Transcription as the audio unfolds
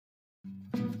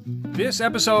This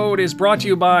episode is brought to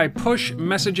you by Push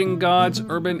Messaging Gods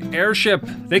Urban Airship.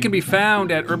 They can be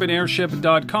found at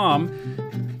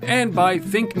urbanairship.com, and by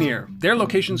ThinkNear. Their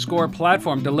location score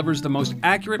platform delivers the most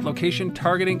accurate location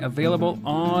targeting available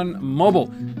on mobile.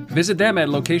 Visit them at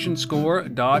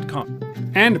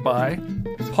locationscore.com. And by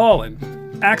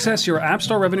Pollen. Access your App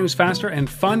Store revenues faster and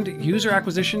fund user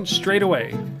acquisition straight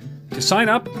away. To sign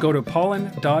up, go to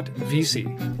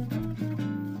pollen.vc.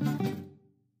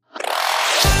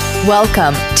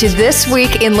 Welcome to This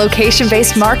Week in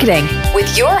Location-Based Marketing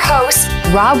with your hosts,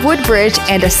 Rob Woodbridge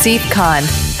and Asif Khan.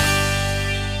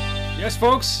 Yes,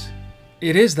 folks,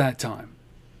 it is that time.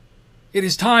 It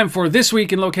is time for This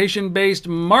Week in Location-Based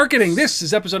Marketing. This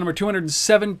is episode number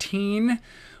 217,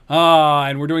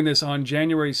 and we're doing this on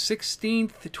January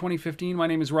 16th, 2015. My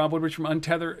name is Rob Woodbridge from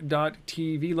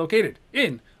Untether.tv, located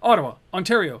in Ottawa,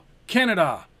 Ontario,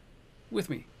 Canada. With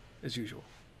me, as usual.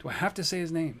 Do I have to say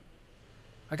his name?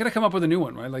 I gotta come up with a new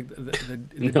one, right? Like the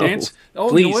no, dance. Oh,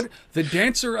 please. You know what? The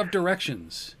Dancer of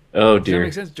Directions. Oh Does dear. that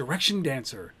make sense? Direction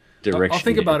Dancer. Direction I'll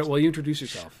think about it Dancer. while you introduce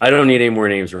yourself. I don't need any more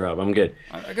names, Rob. I'm good.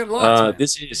 I got lots. Man.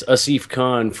 This is Asif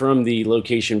Khan from the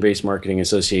Location-Based Marketing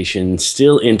Association,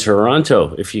 still in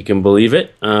Toronto, if you can believe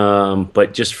it.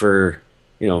 But just for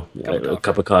a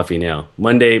cup of coffee now.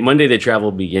 Monday the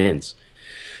travel begins.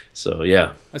 So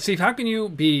yeah. Steve, how can you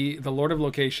be the Lord of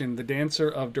Location, the Dancer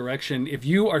of Direction, if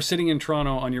you are sitting in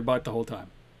Toronto on your butt the whole time?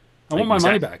 I want my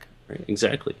money back. Right,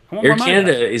 exactly. I want Air my money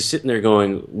Canada back. is sitting there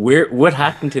going, what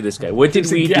happened to this guy? What did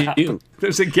we do?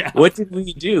 There's a gap. What did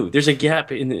we do? There's a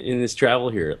gap in this travel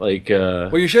here.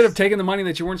 Well, you should have taken the money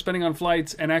that you weren't spending on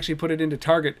flights and actually put it into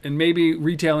Target, and maybe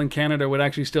retail in Canada would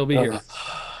actually still be here.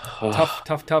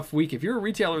 Tough week. If you're a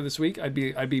retailer this week, I'd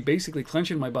be basically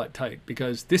clenching my butt tight,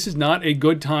 because this is not a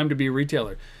good time to be a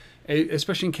retailer,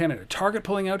 especially in Canada. Target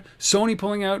pulling out, Sony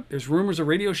pulling out. There's rumors of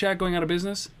Radio Shack going out of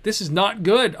business. This is not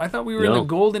good. I thought we were in the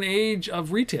golden age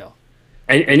of retail.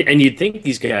 And you'd think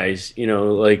these guys,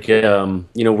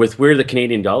 with where the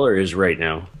Canadian dollar is right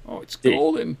now. Oh, it's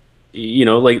golden.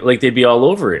 Like they'd be all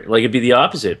over it. Like it'd be the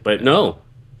opposite, but no.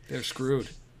 They're screwed.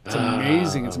 It's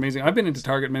amazing. It's amazing. I've been into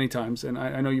Target many times, and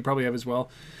I know you probably have as well,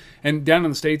 and down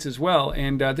in the States as well.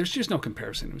 And there's just no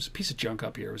comparison. It was a piece of junk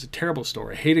up here. It was a terrible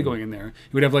store. I hated going in there.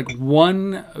 You would have like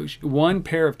one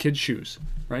pair of kids' shoes,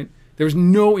 right? There was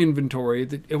no inventory.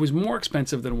 It was more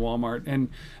expensive than Walmart, and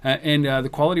the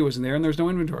quality wasn't there, and there was no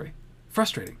inventory.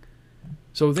 Frustrating.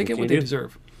 So they get what they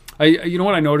deserve. You know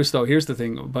what I noticed, though? Here's the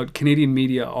thing about Canadian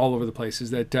media all over the place, is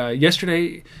that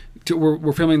yesterday,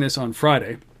 we're filming this on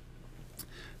Friday.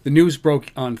 The news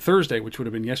broke on Thursday, which would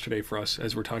have been yesterday for us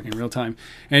as we're talking in real time.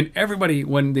 And everybody,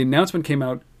 when the announcement came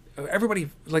out,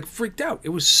 everybody freaked out. It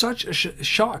was such a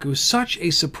shock. It was such a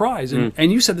surprise. And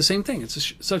you said the same thing.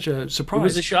 It's such a surprise. It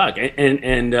was a shock.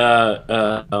 And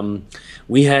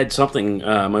we had something.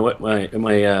 I'm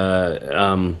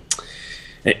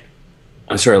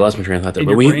sorry, I lost my train of thought there.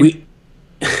 But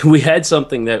we had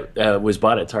something that was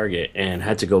bought at Target and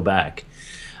had to go back.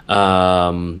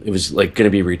 It was going to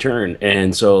be returned,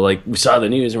 and so we saw the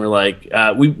news and we're like,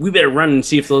 we better run and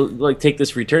see if they'll take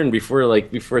this return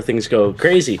before things go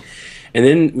crazy. And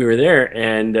then we were there,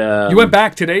 and you went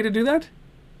back today to do that?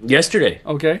 Yesterday.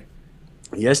 Okay.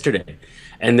 Yesterday,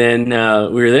 and then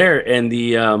we were there, and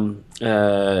the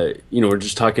we're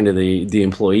just talking to the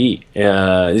employee.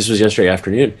 This was yesterday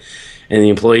afternoon. And the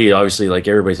employee, obviously,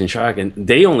 everybody's in shock. And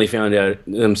they only found out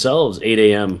themselves 8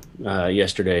 a.m.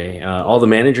 Yesterday. All the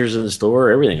managers of the store,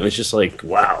 everything. It was just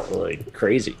wow,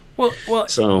 crazy. Well.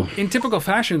 So in typical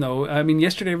fashion, though, I mean,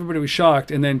 yesterday everybody was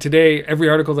shocked. And then today, every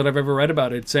article that I've ever read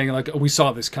about it saying, oh, we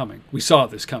saw this coming. We saw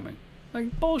this coming.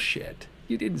 Bullshit.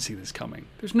 You didn't see this coming.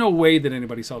 There's no way that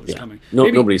anybody saw this coming. No,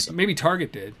 nobody saw. Maybe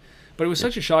Target did. But it was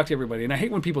such a shock to everybody, and I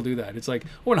hate when people do that. It's in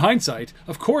hindsight,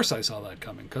 of course I saw that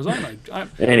coming, because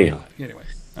Anyway,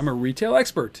 I'm a retail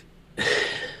expert.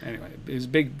 Anyway, it was a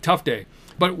big, tough day.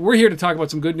 But we're here to talk about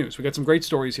some good news. We got some great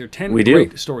stories here. 10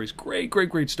 great stories.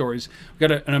 Great stories. We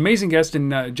got an amazing guest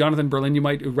in Jonathan Berlin. You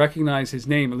might recognize his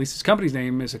name, at least his company's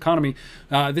name is Economy.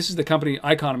 This is the company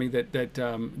Economy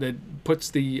that puts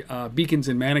the beacons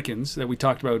in mannequins that we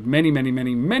talked about many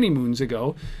moons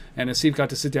ago. And Asif got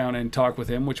to sit down and talk with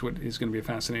him, which is going to be a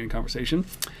fascinating conversation.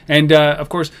 And of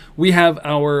course, we have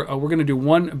we're going to do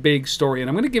one big story, and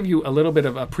I'm going to give you a little bit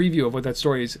of a preview of what that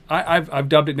story is. I've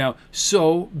dubbed it now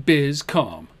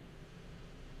SoBizCom.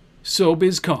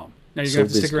 SoBizCom. Now you're going to have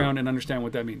to stick around and understand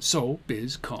what that means.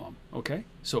 SoBizCom. Okay?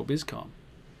 SoBizCom.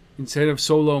 Instead of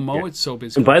Solo Mo, it's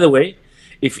SoBizCom. And by the way,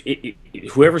 if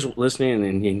whoever's listening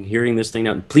and hearing this thing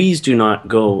now, please do not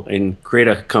go and create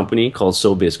a company called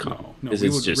SoBizCom. No,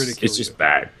 it's just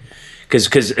bad.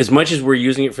 Because as much as we're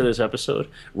using it for this episode,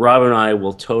 Rob and I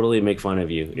will totally make fun of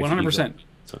you. 100%.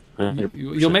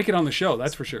 You'll make it on the show,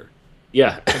 that's for sure.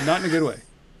 Yeah. But not in a good way.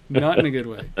 Not in a good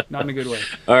way. Not in a good way.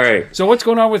 All right. So what's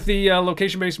going on with the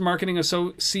Location-Based Marketing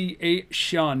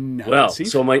Association? Well,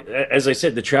 so as I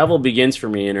said, the travel begins for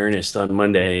me in earnest on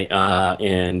Monday,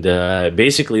 and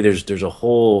basically there's a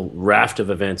whole raft of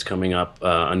events coming up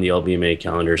on the LBMA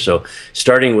calendar. So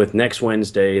starting with next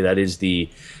Wednesday, that is the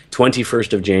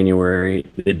 21st of January,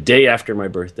 the day after my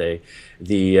birthday,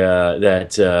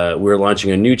 we're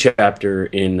launching a new chapter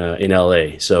in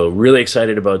LA. So really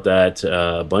excited about that.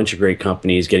 A bunch of great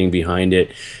companies getting behind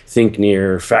it.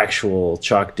 ThinkNear, Factual,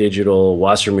 Chalk Digital,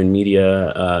 Wasserman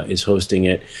Media is hosting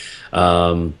it.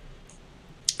 So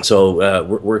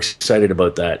we're excited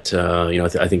about that.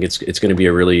 I think it's going to be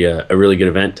a really good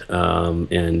event.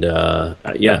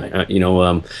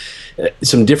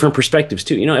 Some different perspectives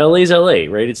too. LA's LA,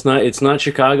 right? It's not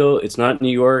Chicago. It's not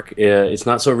New York. It's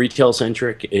not so retail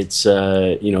centric. It's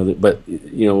there's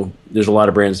a lot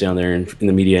of brands down there in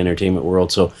the media entertainment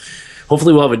world. So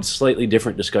hopefully we'll have a slightly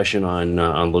different discussion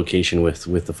on location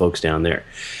with the folks down there.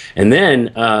 And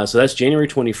then so that's January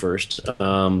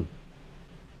 21st.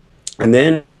 And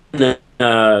then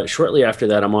shortly after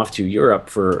that, I'm off to Europe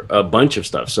for a bunch of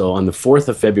stuff. So on the 4th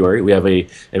of February, we have a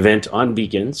event on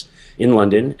beacons in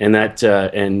London, and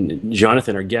and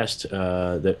Jonathan, our guest,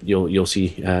 that you'll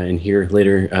see and hear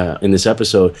later in this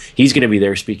episode, he's going to be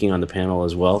there speaking on the panel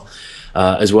as well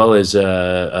as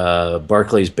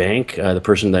Barclays Bank, the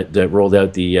person that rolled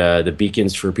out the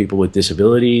beacons for people with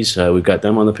disabilities. We've got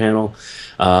them on the panel,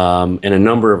 and a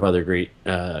number of other great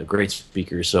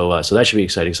speakers. So that should be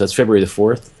exciting. So that's February the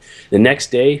 4th. The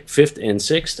next day, 5th and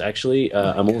 6th, actually,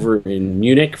 I'm over in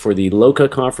Munich for the LOCA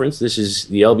conference. This is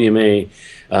the LBMA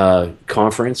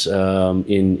conference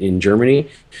in Germany.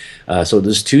 So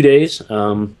there's 2 days.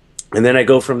 And then I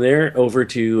go from there over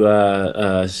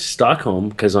to Stockholm,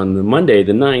 because on the Monday,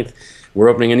 the 9th, we're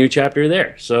opening a new chapter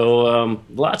there. So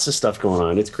lots of stuff going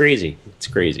on. It's crazy. It's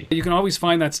crazy. You can always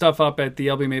find that stuff up at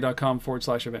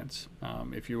thelbma.com/events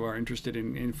if you are interested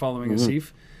in following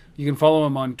Asif. You can follow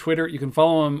him on Twitter. You can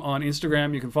follow him on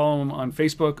Instagram. You can follow him on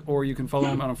Facebook, or you can follow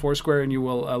him on Foursquare, and you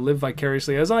will live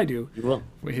vicariously, as I do,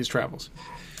 with his travels.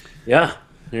 Yeah,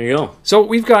 there you go. So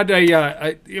we've got we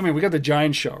got the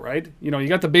Giant Show, right? You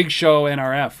got the Big Show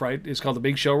NRF, right? It's called the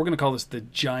Big Show. We're going to call this the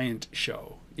Giant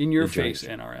Show. In your face,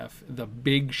 NRF. The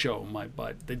Big Show, my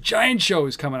butt. The Giant Show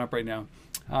is coming up right now.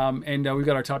 And we've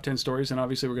got our top 10 stories, and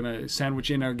obviously we're going to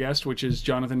sandwich in our guest, which is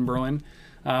Jonathan Berlin.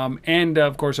 And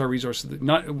of course our resource,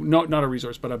 not a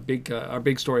resource, but our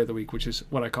big story of the week, which is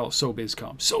what I call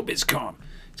SoBizCom. SoBizCom.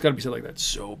 It's got to be said like that.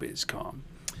 SoBizCom.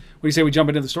 What do you say we jump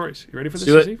into the stories? You ready for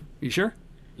this, Steve? You sure?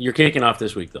 You're kicking off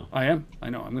this week, though. I am. I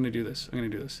know. I'm going to do this.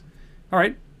 All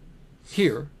right.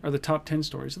 Here are the top 10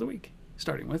 stories of the week,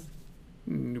 starting with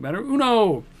numero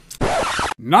uno.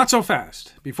 Not so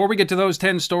fast. Before we get to those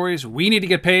 10 stories, we need to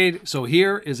get paid. So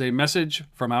here is a message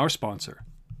from our sponsor.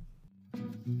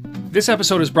 This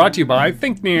episode is brought to you by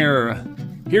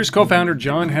ThinkNear. Here's co-founder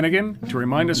John Hennigan to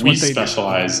remind us what they do. We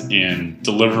specialize in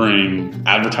delivering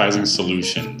advertising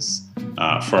solutions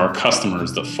for our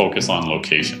customers that focus on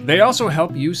location. They also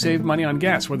help you save money on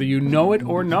gas, whether you know it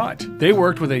or not. They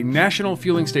worked with a national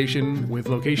fueling station with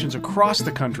locations across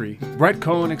the country. Brett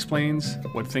Cohen explains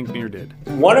what ThinkNear did.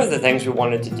 One of the things we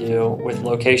wanted to do with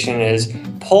location is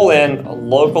pull in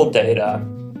local data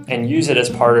and use it as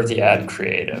part of the ad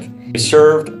creative. We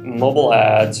served mobile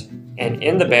ads, and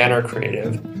in the banner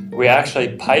creative, we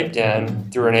actually piped in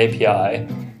through an API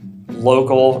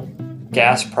local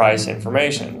gas price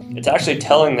information. It's actually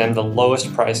telling them the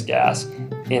lowest price gas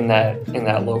in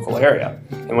that local area.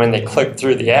 And when they click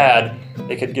through the ad,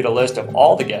 they could get a list of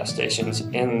all the gas stations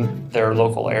in their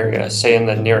local area, say in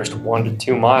the nearest 1 to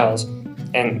 2 miles,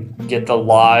 and get the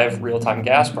live real-time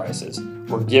gas prices.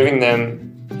 We're giving them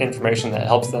information that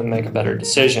helps them make a better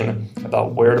decision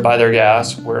about where to buy their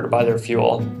gas, where to buy their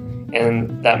fuel,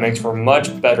 and that makes for a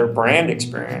much better brand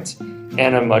experience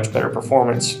and a much better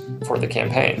performance for the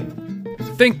campaign.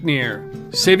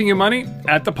 ThinkNear, saving you money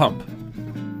at the pump.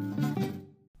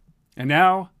 And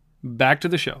now, back to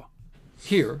the show.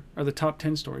 Here are the top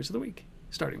 10 stories of the week,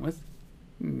 starting with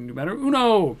numero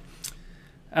uno.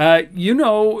 Do you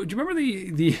remember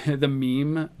the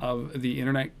meme of the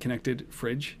internet-connected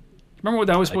fridge? Remember what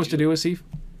that was supposed to do, Asif?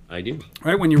 I do.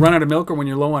 Right? When you run out of milk or when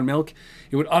you're low on milk,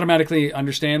 it would automatically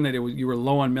understand that you were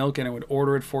low on milk, and it would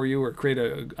order it for you or create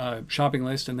a shopping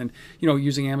list. And then,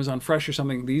 using Amazon Fresh or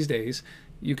something these days,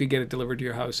 you could get it delivered to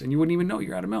your house and you wouldn't even know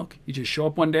you're out of milk. You just show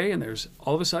up one day and there's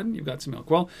all of a sudden you've got some milk.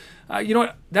 Well, you know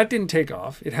what? That didn't take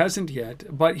off. It hasn't yet.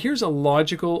 But here's a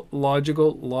logical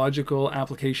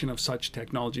application of such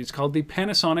technology. It's called the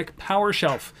Panasonic Power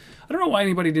Shelf. I don't know why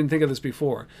anybody didn't think of this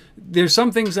before. There's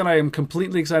some things that I am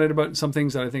completely excited about and some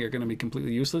things that I think are going to be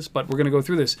completely useless, but we're going to go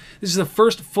through this. This is the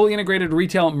first fully integrated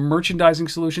retail merchandising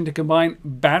solution to combine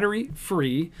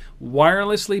battery-free,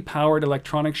 wirelessly powered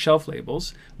electronic shelf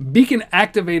labels,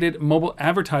 beacon-activated mobile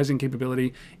advertising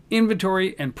capability,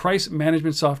 inventory and price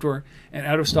management software, and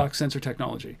out-of-stock sensor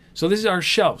technology. So this is our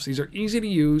shelves. These are easy to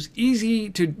use, easy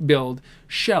to build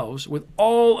shelves with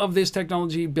all of this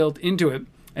technology built into it.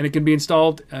 And it can be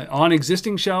installed on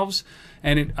existing shelves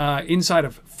and inside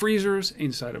of freezers,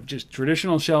 inside of just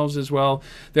traditional shelves as well.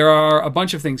 There are a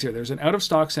bunch of things here. There's an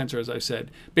out-of-stock sensor, as I said.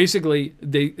 Basically,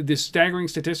 the staggering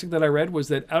statistic that I read was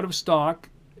that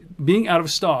being out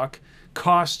of stock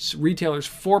costs retailers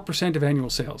 4% of annual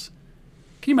sales.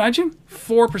 Can you imagine?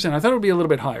 4%. I thought it would be a little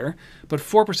bit higher, but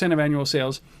 4% of annual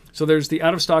sales. So there's the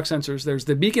out-of-stock sensors. There's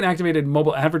the beacon-activated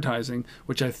mobile advertising,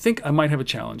 which I think I might have a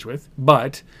challenge with,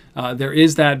 but there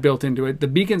is that built into it. The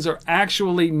beacons are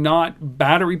actually not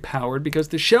battery-powered because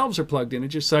the shelves are plugged in. It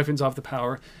just siphons off the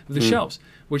power of the shelves,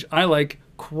 which I like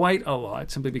quite a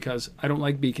lot, simply because I don't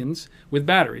like beacons with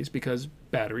batteries, because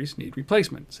batteries need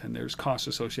replacements, and there's costs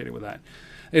associated with that.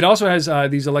 It also has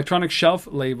these electronic shelf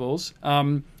labels,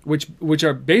 which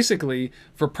are basically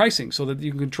for pricing, so that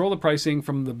you can control the pricing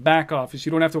from the back office.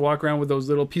 You don't have to walk around with those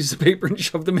little pieces of paper and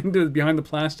shove them behind the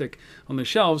plastic on the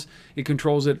shelves. It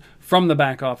controls it from the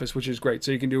back office, which is great.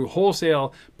 So you can do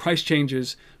wholesale price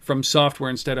changes from software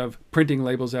instead of printing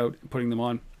labels out and putting them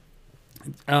on.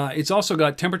 It's also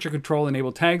got temperature control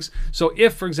enabled tags. So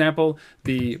if, for example,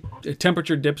 the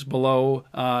temperature dips below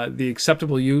the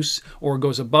acceptable use or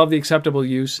goes above the acceptable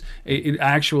use, it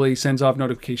actually sends off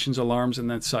notifications, alarms, and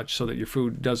that such, so that your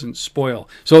food doesn't spoil.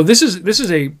 So this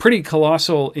is a pretty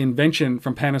colossal invention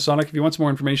from Panasonic. If you want some more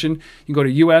information, you can go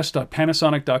to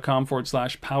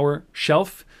us.panasonic.com/power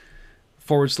shelf.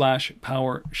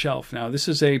 /power shelf. Now, this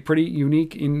is a pretty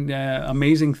unique and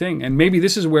amazing thing. And maybe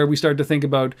this is where we start to think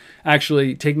about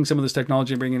actually taking some of this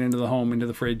technology and bringing it into the home, into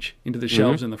the fridge, into the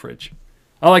shelves in the fridge.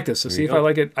 I like this. So see if I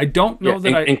like it. I don't know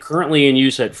that and currently in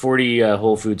use at 40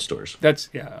 Whole Food stores. That's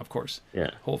of course.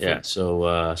 Yeah. Whole Food. Yeah.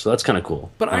 So that's kind of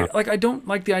cool. But I don't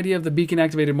like the idea of the beacon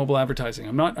activated mobile advertising.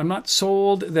 I'm not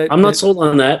sold that. I'm not sold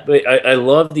on that, but I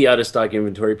love the out of stock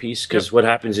inventory piece, because what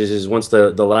happens is once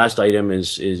the last item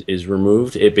is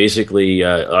removed, it basically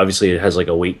obviously it has like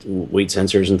a weight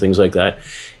sensors and things like that.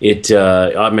 It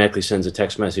automatically sends a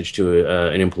text message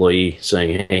to an employee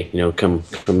saying, hey, come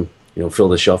fill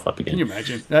the shelf up again. Can you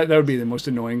imagine? That would be the most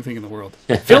annoying thing in the world.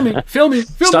 Fill me.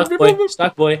 Stock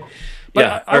boy. But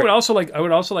yeah, I would also like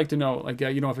to know, like,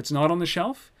 if it's not on the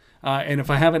shelf, and if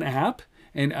I have an app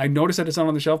and I notice that it's not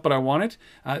on the shelf, but I want it,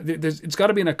 it's got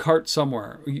to be in a cart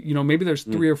somewhere. Maybe there's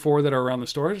 3 or 4 that are around the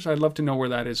stores. I'd love to know where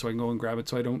that is so I can go and grab it,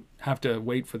 so I don't have to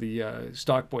wait for the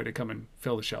stock boy to come and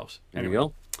fill the shelves. Anyway, there you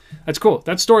go. That's cool.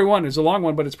 That's story 1. It's a long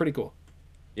one, but it's pretty cool.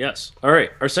 Yes. All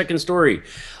right. Our second story.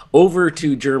 Over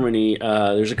to Germany,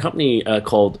 there's a company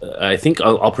called, I think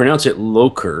I'll pronounce it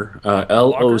Locker,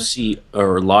 L-O-C,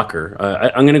 or Locker.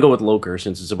 I'm going to go with Locker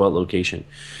since it's about location.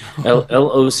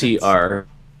 L-O-C-R.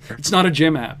 It's not a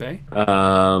gym app, eh?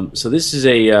 So this is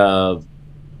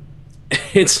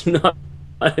it's not,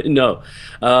 no.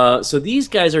 So these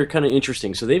guys are kind of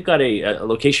interesting. So they've got a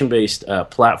location-based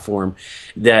platform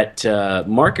that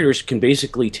marketers can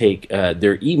basically take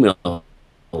their email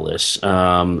lists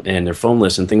and their phone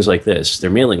lists and things like this, their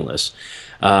mailing lists,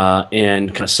 and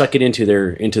kind of suck it into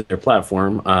their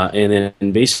platform, and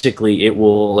then basically it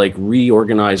will like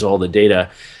reorganize all the data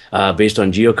based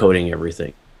on geocoding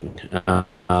everything.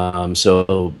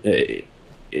 So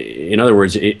in other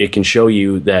words, it can show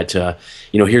you that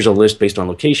here's a list based on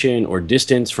location or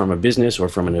distance from a business or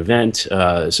from an event.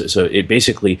 So it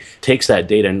basically takes that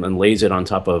data and lays it on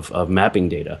top of mapping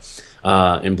data.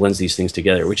 And blends these things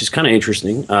together, which is kind of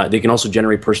interesting. They can also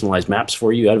generate personalized maps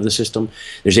for you out of the system.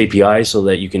 There's APIs so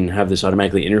that you can have this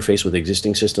automatically interface with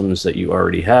existing systems that you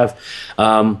already have.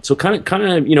 So kind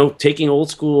of taking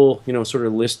old school sort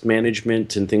of list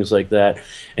management and things like that,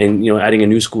 and adding a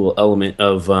new school element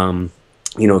of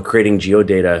creating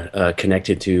geodata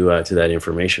connected to that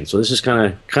information. So this is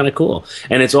kind of cool,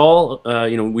 and it's all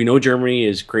we know Germany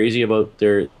is crazy about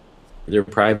their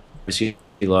privacy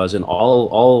laws, and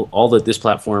all that this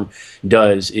platform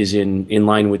does is in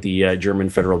line with the German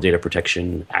Federal Data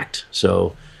Protection Act.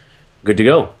 So good to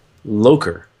go.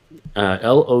 Locker,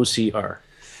 L-O-C-R.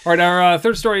 All right, our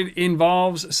third story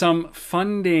involves some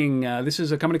funding. This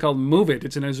is a company called MoveIt.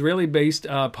 It's an Israeli-based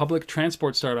public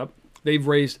transport startup. They've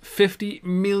raised $50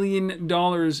 million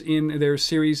in their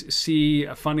Series C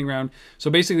funding round.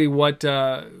 So basically what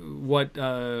MoveIt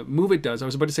does, I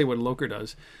was about to say what Loker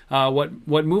does. What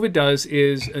MoveIt does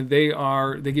is they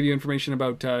give you information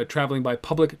about traveling by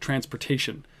public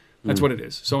transportation. That's what it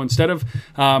is. So instead of,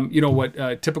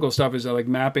 what typical stuff is like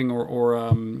mapping or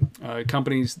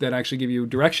companies that actually give you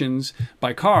directions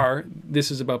by car, this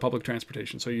is about public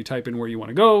transportation. So you type in where you want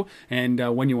to go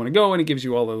and when you want to go, and it gives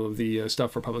you all of the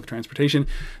stuff for public transportation.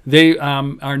 They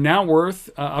are now worth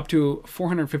up to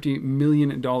 $450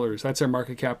 million. That's their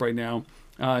market cap right now.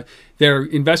 Their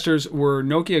investors were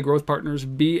Nokia Growth Partners,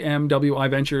 BMW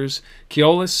iVentures,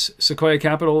 Keolis, Sequoia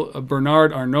Capital,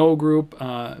 Bernard Arnault Group,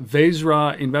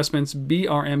 Vezra Investments,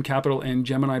 BRM Capital, and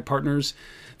Gemini Partners.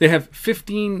 They have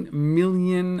 15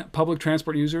 million public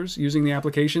transport users using the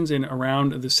applications in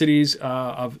around the cities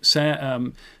of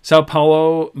Sao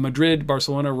Paulo, Madrid,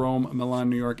 Barcelona, Rome,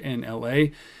 Milan, New York, and LA.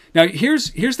 Now,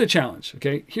 here's the challenge,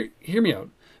 okay? Hear me out.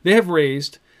 They have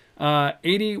raised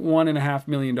 $81.5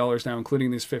 million now, including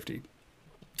this 50.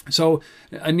 So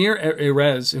Anir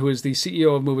Erez, who is the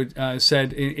CEO of MoveIt,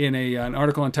 said in an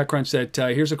article on TechCrunch that,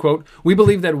 here's a quote, "We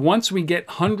believe that once we get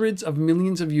hundreds of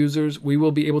millions of users, we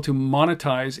will be able to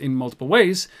monetize in multiple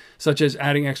ways, such as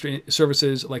adding extra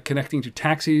services like connecting to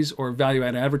taxis or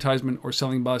value-add advertisement or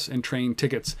selling bus and train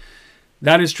tickets."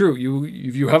 That is true.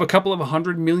 If you have a couple of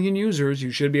 100 million users,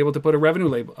 you should be able to put a revenue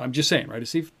label. I'm just saying, right? To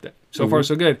see so far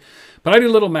so good. But I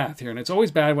did a little math here, and it's always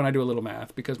bad when I do a little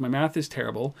math because my math is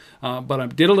terrible. But I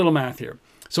did a little math here.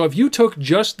 So if you took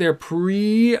just their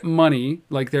pre-money,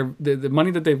 like the money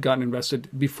that they've gotten invested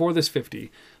before this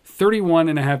 50,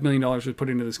 $31.5 million was put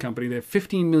into this company. They have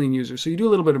 15 million users. So you do a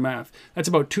little bit of math. That's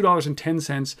about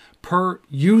 $2.10 per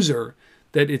user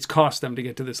that it's cost them to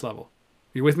get to this level.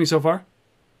 You with me so far?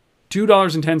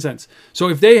 $2.10. So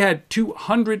if they had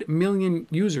 200 million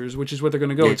users, which is what they're going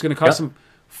to go, it's going to cost them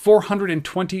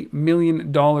 $420 million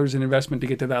in investment to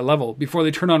get to that level before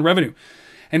they turn on revenue.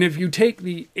 And if you take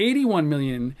the 81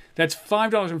 million, that's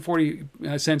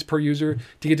 $5.40 per user.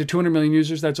 To get to 200 million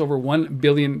users, that's over $1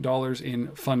 billion in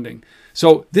funding.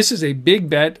 So this is a big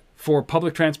bet for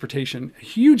public transportation, a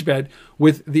huge bet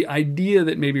with the idea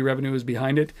that maybe revenue is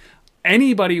behind it.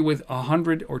 Anybody with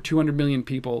 100 or 200 million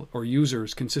people or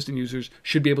users, consistent users,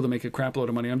 should be able to make a crap load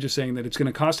of money. I'm just saying that it's going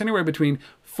to cost anywhere between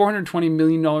 $420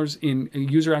 million in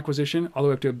user acquisition all the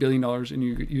way up to $1 billion in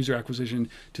user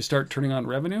acquisition to start turning on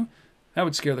revenue. That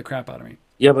would scare the crap out of me.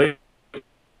 Yeah, but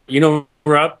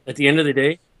Rob, at the end of the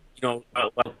day,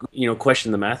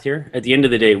 question the math here. At the end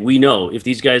of the day, we know if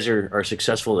these guys are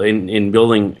successful in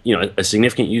building, a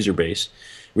significant user base,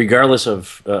 regardless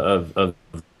of the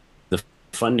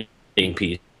funding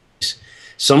piece,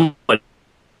 somebody,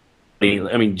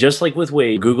 I mean, just like with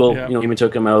Wade, Google, even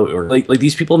took them out, or like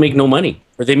these people make no money,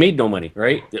 or they made no money,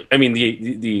 right? I mean,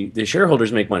 the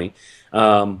shareholders make money,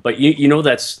 but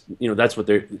that's what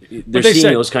they're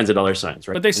seeing those kinds of dollar signs,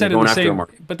 right? But they said in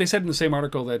the same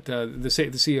article that the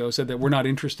CEO said that we're not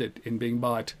interested in being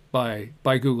bought by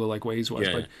Google like Waze was.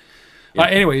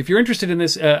 Anyway, if you're interested in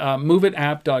this,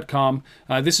 moveitapp.com.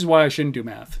 This is why I shouldn't do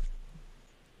math.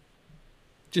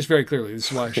 Just very clearly,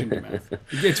 this is why I shouldn't do math.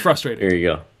 It's frustrating. There you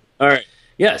go. All right.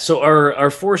 Yeah, so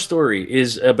our fourth story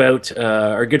is about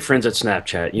our good friends at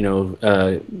Snapchat.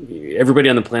 Everybody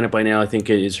on the planet by now, I think,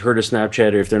 has heard of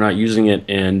Snapchat, or if they're not using it.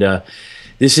 And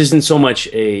this isn't so much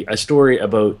a story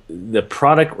about the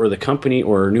product or the company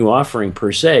or a new offering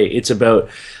per se. It's about,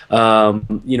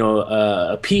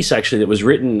 a piece, actually, that was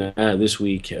written this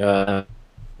week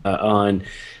on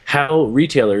how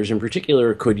retailers in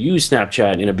particular could use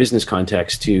Snapchat in a business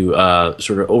context to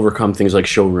sort of overcome things like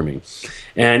showrooming.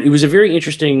 And it was a very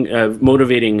interesting,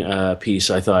 motivating piece,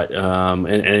 I thought, and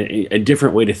a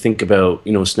different way to think about,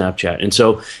 Snapchat. And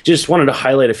so just wanted to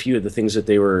highlight a few of the things that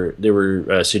they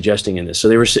were suggesting in this. So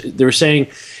they were saying,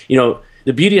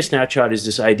 the beauty of Snapchat is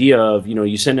this idea of,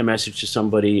 you send a message to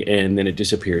somebody and then it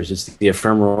disappears. It's the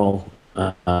ephemeral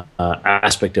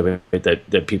aspect of it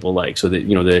that people like. So that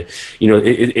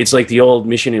it's like the old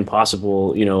Mission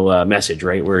Impossible message,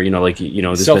 right? Where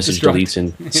this message deletes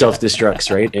and self-destructs,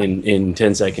 right, in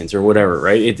 10 seconds or whatever,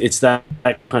 right? It's that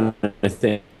kind of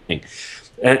thing.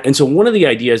 And so one of the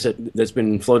ideas that's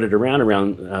been floated around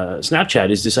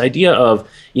Snapchat is this idea of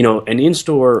an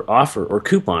in-store offer or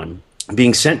coupon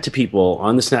being sent to people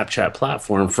on the Snapchat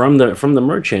platform from the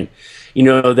merchant,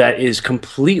 that is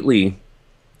completely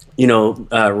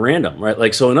random, right?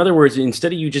 Like, so in other words,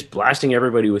 instead of you just blasting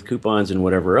everybody with coupons and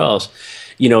whatever else,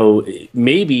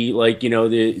 maybe like,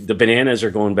 the bananas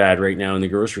are going bad right now in the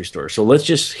grocery store. So let's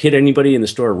just hit anybody in the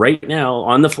store right now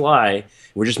on the fly.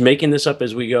 We're just making this up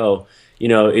as we go.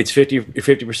 It's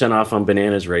 50% off on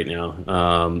bananas right now.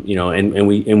 And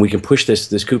we can push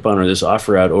this coupon or this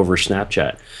offer out over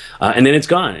Snapchat, and then it's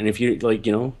gone. And if you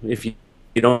if you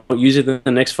don't use it in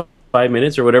the next 5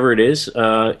 minutes or whatever it is,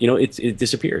 it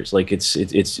disappears. Like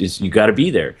it's you got to be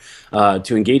there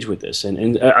to engage with this,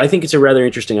 and I think it's a rather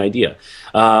interesting idea.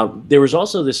 There was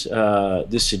also this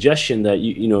suggestion that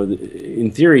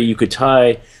in theory you could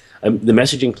tie the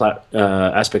messaging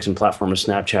aspects and platform of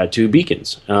Snapchat to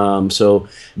beacons. So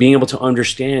being able to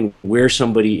understand where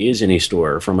somebody is in a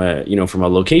store from a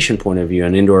location point of view,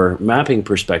 an indoor mapping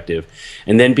perspective,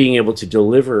 and then being able to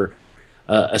deliver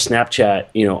a Snapchat,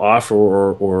 offer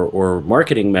or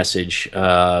marketing message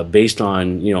based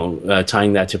on,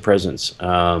 tying that to presence.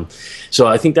 So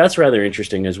I think that's rather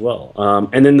interesting as well.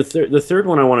 And then the third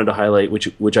one I wanted to highlight,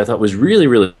 which I thought was really,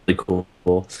 really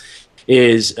cool,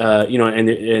 is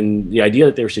and the idea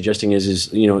that they were suggesting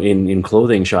is in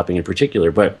clothing shopping in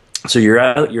particular. But so you're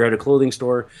at a clothing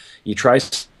store, you try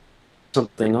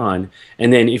something on,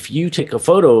 and then if you take a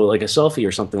photo, like a selfie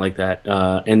or something like that,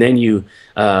 and then you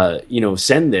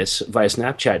send this via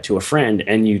Snapchat to a friend,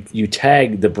 and you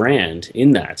tag the brand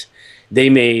in that, they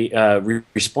may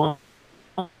respond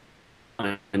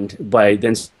by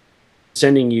then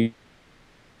sending you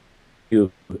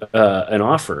an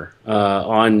offer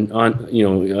on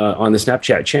the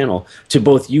Snapchat channel to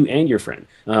both you and your friend,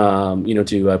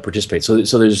 to participate. So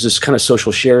there's this kind of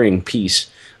social sharing piece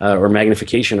or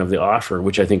magnification of the offer,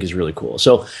 which I think is really cool.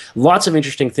 So lots of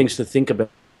interesting things to think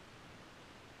about.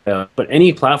 But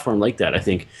any platform like that, I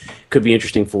think, could be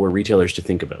interesting for retailers to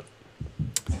think about.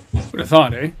 Would have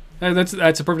thought, eh?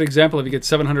 That's a perfect example. If you get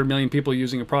 700 million people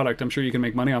using a product, I'm sure you can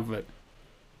make money off of it.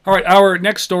 All right, our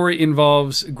next story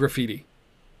involves graffiti.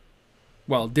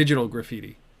 Well, digital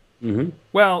graffiti. Mm-hmm.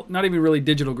 Well, not even really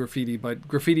digital graffiti, but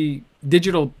graffiti,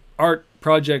 digital art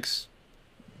projects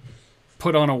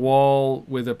put on a wall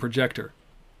with a projector.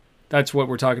 That's what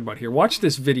we're talking about here. Watch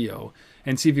this video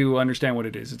and see if you understand what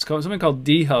it is. It's something called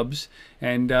D-Hubs,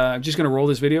 and I'm just going to roll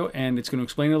this video, and it's going to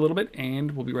explain it a little bit,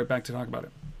 and we'll be right back to talk about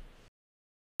it.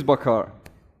 Bakar,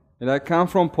 and I come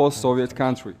from post-Soviet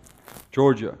country,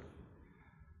 Georgia,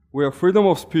 where freedom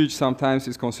of speech sometimes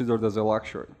is considered as a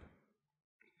luxury.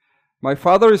 My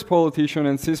father is a politician,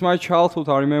 and since my childhood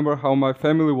I remember how my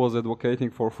family was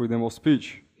advocating for freedom of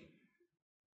speech.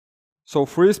 So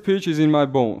free speech is in my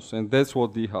bones, and that's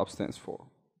what D-Hub stands for.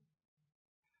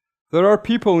 There are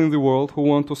people in the world who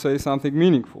want to say something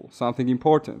meaningful, something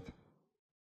important.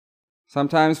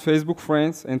 Sometimes Facebook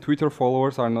friends and Twitter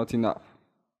followers are not enough.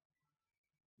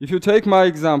 If you take my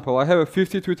example, I have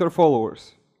 50 Twitter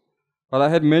followers, but I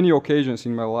had many occasions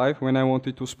in my life when I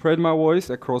wanted to spread my voice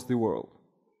across the world.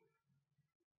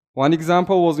 One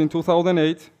example was in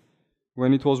 2008,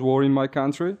 when it was war in my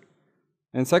country,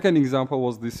 and second example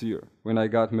was this year, when I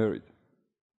got married.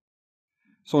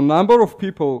 So number of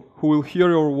people who will hear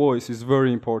your voice is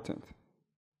very important.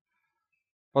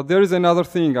 But there is another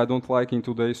thing I don't like in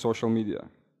today's social media.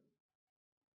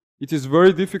 It is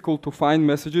very difficult to find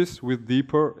messages with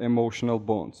deeper emotional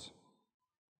bonds.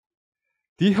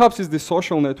 D-Hubs is the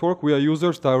social network where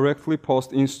users directly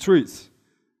post in streets,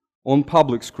 on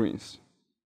public screens.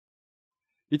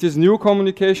 It is a new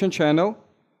communication channel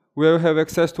where you have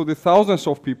access to the thousands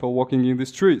of people walking in the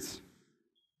streets.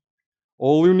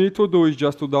 All you need to do is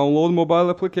just to download mobile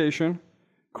application,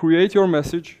 create your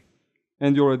message,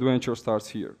 and your adventure starts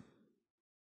here.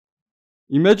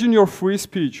 Imagine your free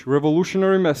speech,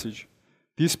 revolutionary message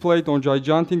displayed on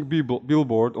gigantic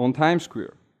billboard on Times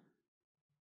Square.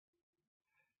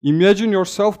 Imagine your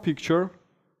self-picture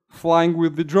flying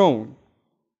with the drone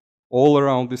all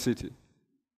around the city.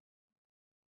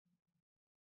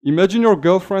 Imagine your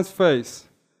girlfriend's face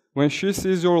when she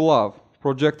sees your love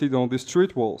projected on the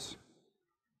street walls.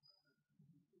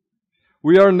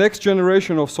 We are next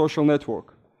generation of social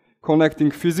network,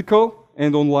 connecting physical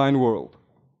and online world.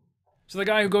 So the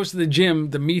guy who goes to the gym,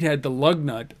 the meathead, the lug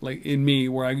nut, like in me,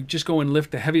 where I just go and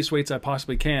lift the heaviest weights I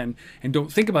possibly can and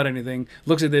don't think about anything,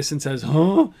 looks at this and says,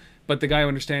 huh? But the guy who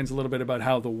understands a little bit about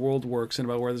how the world works and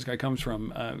about where this guy comes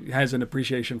from has an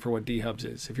appreciation for what D-Hubs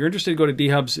is. If you're interested, go to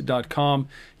dhubs.com.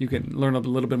 You can learn a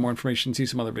little bit more information, see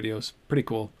some other videos. Pretty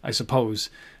cool, I suppose.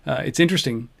 It's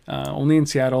interesting, only in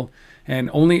Seattle and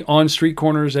only on street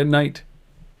corners at night.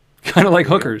 Kind of like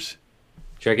hookers.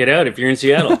 Check it out if you're in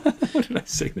Seattle. What did I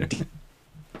say there?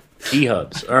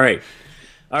 D-Hubs. All right.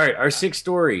 All right, our sixth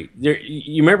story.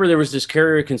 You remember there was this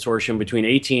carrier consortium between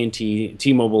AT&T,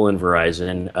 T-Mobile, and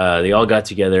Verizon. They all got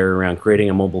together around creating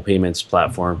a mobile payments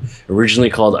platform, originally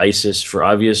called ISIS. For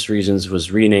obvious reasons,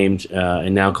 was renamed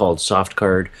and now called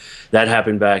SoftCard. That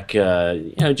happened back,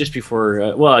 just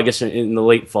before. Well, I guess in the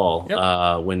late fall,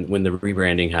 when the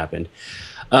rebranding happened.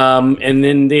 And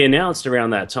then they announced around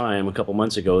that time, a couple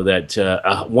months ago, that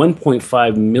a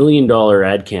 $1.5 million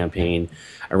ad campaign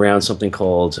around something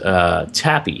called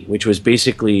Tappy, which was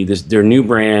basically their new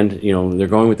brand. You know, they're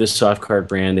going with this SoftCard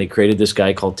brand. They created this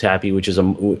guy called Tappy, which is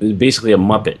basically a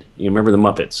Muppet. You remember the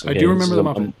Muppets? Okay? I do remember the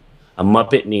Muppet. A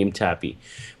Muppet named Tappy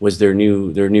was their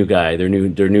new guy, their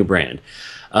new brand.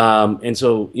 And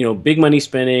so, big money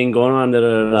spending going on,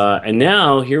 and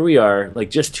now here we are,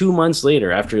 like just 2 months later,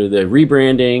 after the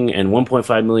rebranding and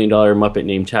 $1.5 million Muppet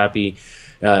named Tappy.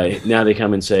 Now they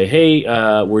come and say, hey,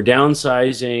 we're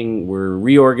downsizing, we're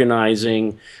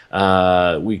reorganizing,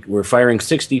 we're firing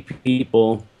 60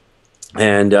 people,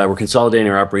 and we're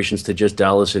consolidating our operations to just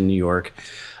Dallas and New York.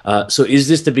 So is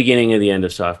this the beginning of the end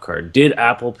of SoftCard? Did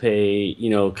Apple Pay,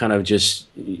 kind of just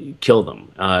kill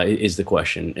them? Is the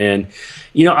question. And,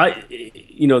 so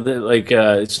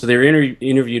they're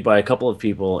interviewed by a couple of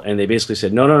people, and they basically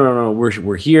said, no,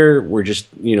 we're here. We're just,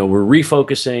 we're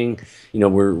refocusing.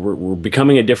 We're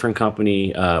becoming a different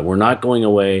company. We're not going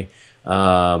away.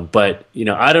 But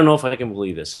I don't know if I can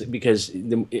believe this, because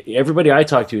everybody I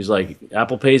talk to is like,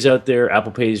 Apple Pay's out there.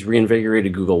 Apple Pay's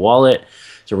reinvigorated Google Wallet.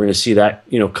 So we're going to see that,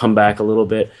 come back a little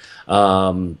bit.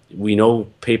 We know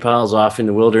PayPal's off in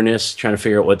the wilderness trying to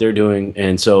figure out what they're doing.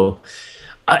 And so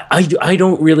I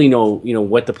don't really know,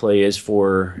 what the play is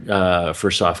for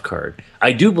SoftCard.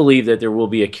 I do believe that there will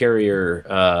be a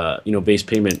carrier, based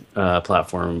payment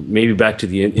platform, maybe back to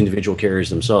the individual carriers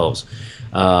themselves.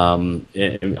 And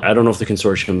I don't know if the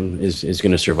consortium is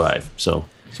going to survive. So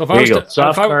there you go.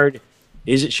 SoftCard,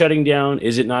 is it shutting down?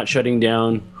 Is it not shutting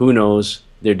down? Who knows?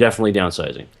 They're definitely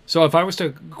downsizing. So if I was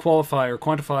to qualify or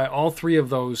quantify all three of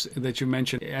those that you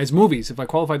mentioned as movies, if I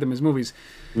qualified them as movies,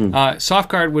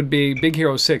 SoftCard would be Big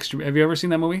Hero 6. Have you ever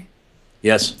seen that movie?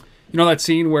 Yes. You know that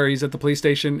scene where he's at the police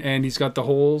station and he's got the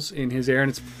holes in his air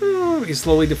and he's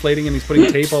slowly deflating and he's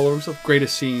putting tape all over himself?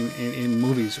 Greatest scene in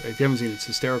movies. If you haven't seen it, it's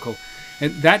hysterical.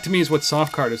 And that to me is what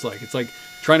SoftCard is like. It's like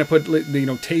trying to put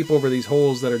tape over these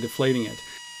holes that are deflating it.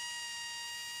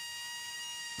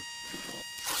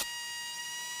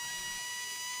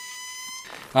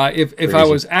 If I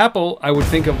was Apple, I would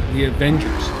think of the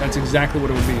Avengers. That's exactly what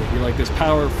it would be. It'd be like this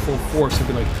powerful force. It'd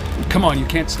be like, come on, you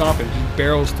can't stop it. It just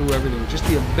barrels through everything. Just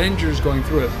the Avengers going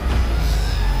through it.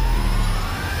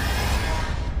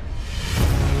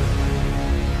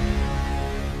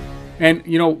 And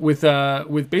with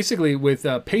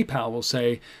PayPal, we'll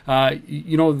say,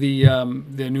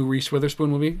 the new Reese Witherspoon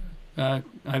movie. I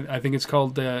think it's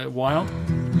called Wild.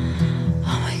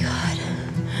 Oh my God,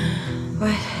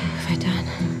 what have I done?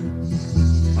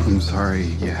 I'm sorry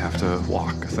you have to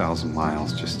walk 1,000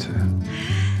 miles just to...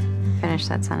 Finish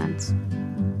that sentence.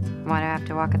 Why do I have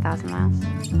to walk 1,000 miles?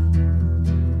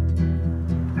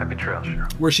 Happy trails, Cheryl.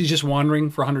 Where she's just wandering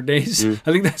for 100 days.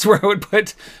 I think that's where I would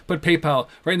put PayPal,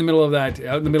 right in the middle of that,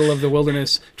 out in the middle of the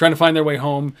wilderness, trying to find their way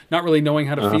home, not really knowing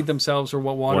how to feed themselves or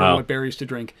what water or what berries to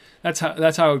drink. That's how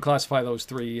I would classify those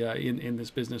three in this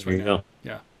business right now. There you go.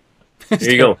 Yeah.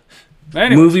 There you go.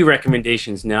 Anyway. Movie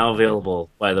recommendations now available,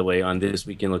 by the way, on This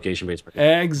Week in Location-Based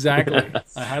Marketing. Exactly.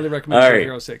 I highly recommend Big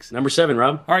Hero 6. Number 7,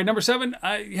 Rob. All right, number 7.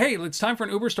 Hey, it's time for an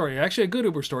Uber story. Actually, a good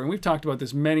Uber story. And we've talked about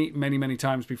this many, many, many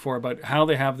times before about how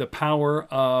they have the power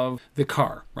of the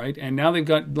car, right? And now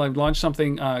they've launched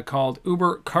something called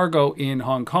Uber Cargo in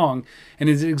Hong Kong, and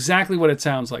it's exactly what it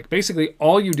sounds like. Basically,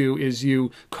 all you do is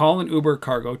you call an Uber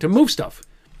Cargo to move stuff.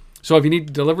 So if you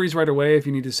need deliveries right away, if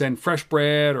you need to send fresh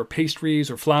bread or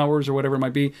pastries or flowers or whatever it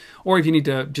might be, or if you need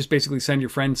to just basically send your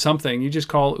friend something, you just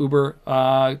call Uber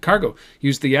Cargo.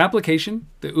 Use the application,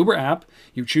 the Uber app.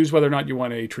 You choose whether or not you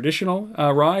want a traditional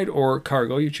ride or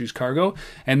cargo. You choose cargo.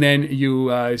 And then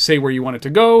you say where you want it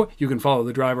to go. You can follow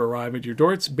the driver arrive at your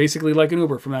door. It's basically like an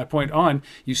Uber from that point on.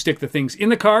 You stick the things in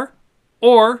the car,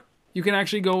 or you can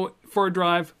actually go for a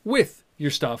drive with your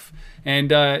stuff,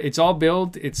 and it's all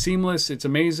billed. It's seamless. It's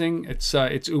amazing. It's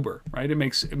Uber, right? It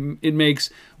makes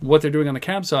what they're doing on the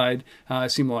cab side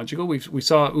seem logical. We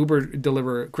saw Uber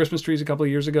deliver Christmas trees a couple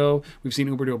of years ago. We've seen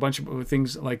Uber do a bunch of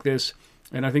things like this,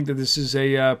 and I think that this is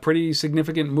a pretty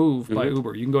significant move by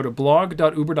Uber. You can go to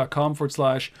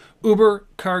blog.uber.com/Uber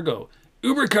Cargo,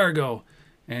 Uber Cargo,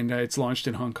 and it's launched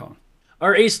in Hong Kong.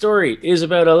 Our eighth story is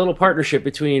about a little partnership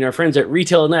between our friends at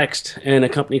Retail Next and a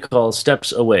company called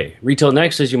Steps Away. Retail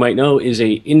Next, as you might know, is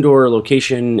a indoor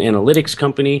location analytics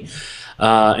company,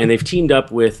 and they've teamed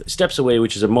up with Steps Away,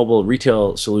 which is a mobile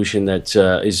retail solution that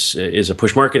is a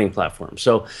push marketing platform.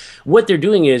 So what they're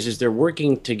doing is they're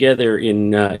working together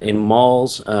in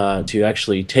malls to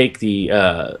actually take the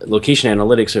location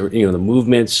analytics, the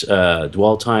movements,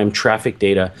 dwell time, traffic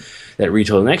data that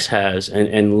Retail Next has,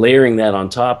 and layering that on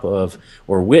top of,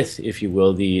 or with, if you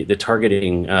will, the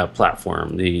targeting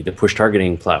platform, the push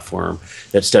targeting platform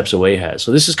that Steps Away has.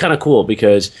 So this is kind of cool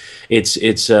because it's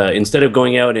instead of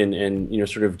going out and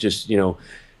sort of just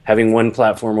having one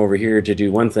platform over here to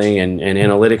do one thing and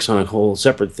analytics on a whole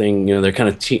separate thing, they're kind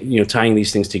of tying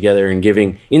these things together and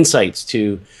giving insights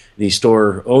to the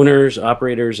store owners,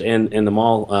 operators, and the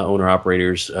mall owner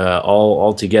operators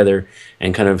all together,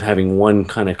 and kind of having one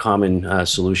kind of common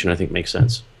solution, I think makes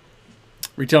sense.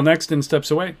 Retail Next and Steps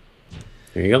Away.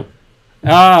 There you go.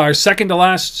 Our second to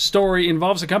last story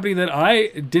involves a company that I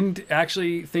didn't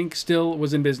actually think still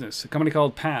was in business. A company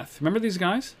called Path. Remember these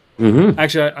guys? Mm-hmm.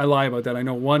 Actually, I lie about that. I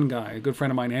know one guy, a good friend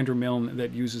of mine, Andrew Milne,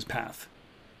 that uses Path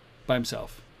by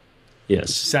himself.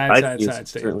 Yes. Sad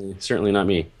state. Certainly not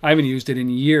me. I haven't used it in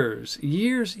years.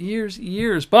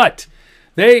 But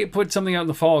they put something out in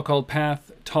the fall called Path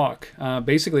Talk.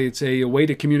 Basically, it's a way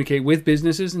to communicate with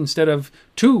businesses instead of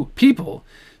to people.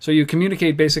 So you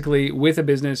communicate basically with a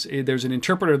business. There's an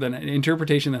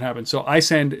interpretation that happens. So I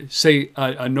send, say,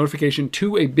 a notification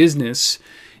to a business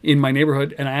in my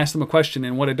neighborhood, and I ask them a question.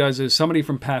 And what it does is somebody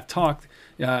from Path Talk,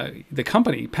 the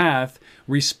company Path,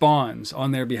 responds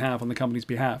on their behalf, on the company's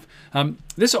behalf.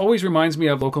 This always reminds me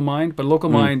of Local Mind, but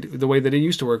Local Mind, the way that it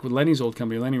used to work with Lenny's old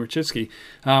company, Lenny Rachitsky,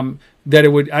 that it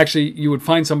would actually, you would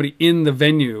find somebody in the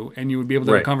venue and you would be able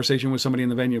to have a conversation with somebody in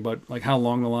the venue about like how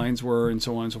long the lines were and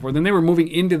so on and so forth. And they were moving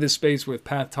into this space with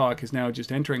Path Talk is now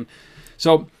just entering.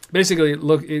 So basically,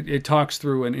 look, it talks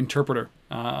through an interpreter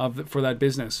for that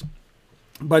business.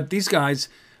 But these guys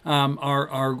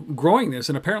are growing this,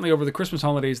 and apparently over the Christmas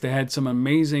holidays they had some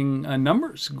amazing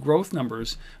growth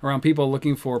numbers around people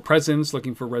looking for presents,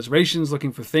 looking for reservations,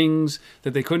 looking for things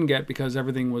that they couldn't get because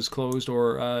everything was closed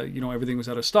or everything was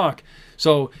out of stock.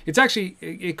 So it's actually,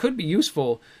 it could be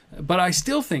useful, but I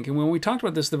still think, and when we talked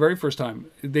about this the very first time,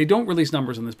 they don't release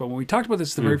numbers on this, but when we talked about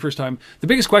this the very first time, the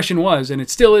biggest question was, and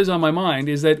it still is on my mind,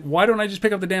 is that why don't I just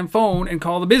pick up the damn phone and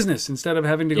call the business instead of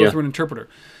having to go through an interpreter?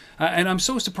 And I'm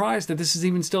so surprised that this is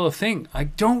even still a thing. I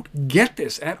don't get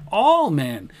this at all,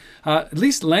 man. At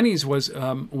least Lenny's was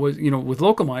with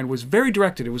Local Mind was very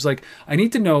directed. It was like, I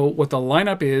need to know what the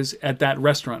lineup is at that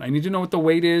restaurant. I need to know what the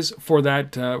wait is for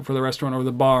that for the restaurant or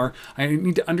the bar. I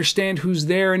need to understand who's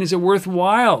there and is it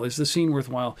worthwhile? Is the scene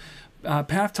worthwhile?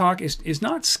 Path Talk is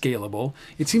not scalable.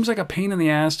 It seems like a pain in the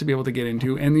ass to be able to get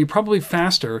into, and you're probably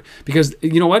faster because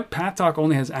you know what? Path Talk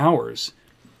only has hours.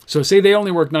 So say they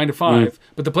only work 9 to 5,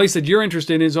 but the place that you're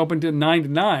interested in is open to 9 to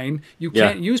 9. You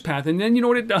can't use Path. And then you know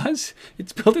what it does?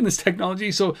 It's built in this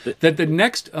technology so that the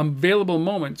next available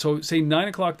moment, so say 9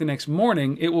 o'clock the next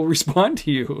morning, it will respond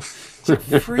to you. It's like,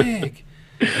 frig.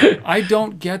 I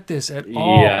don't get this at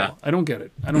all. Yeah. I don't get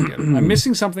it. I'm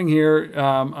missing something here,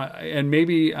 and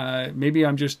maybe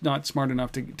I'm just not smart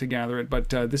enough to gather it. But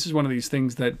this is one of these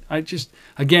things that I just,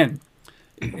 again,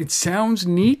 it sounds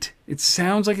neat. It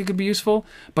sounds like it could be useful.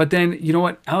 But then, you know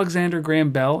what? Alexander Graham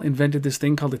Bell invented this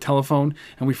thing called a telephone.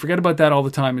 And we forget about that all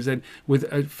the time, is that with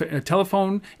a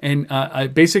telephone and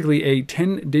basically a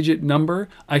 10-digit number,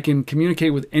 I can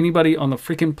communicate with anybody on the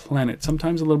freaking planet.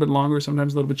 Sometimes a little bit longer,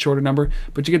 sometimes a little bit shorter number.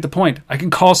 But you get the point. I can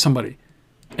call somebody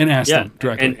and ask them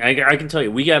directly. And I can tell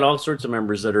you, we got all sorts of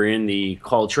members that are in the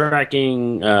call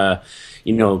tracking, the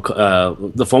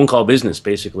phone call business,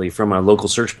 basically, from a local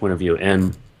search point of view.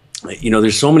 And,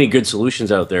 there's so many good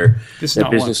solutions out there that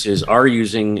businesses are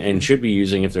using and should be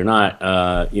using if they're not,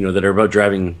 that are about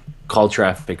driving call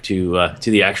traffic to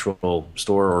the actual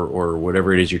store or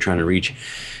whatever it is you're trying to reach.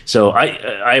 So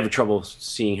I have trouble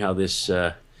seeing how this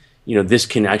this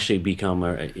can actually become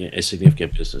a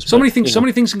significant business. So many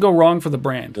things can go wrong for the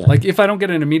brand. Yeah. Like if I don't get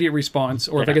an immediate response,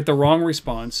 or if I get the wrong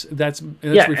response, that's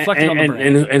reflected on the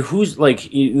brand. And who's like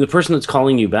the person that's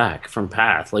calling you back from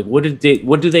Path? Like, what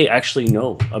do they actually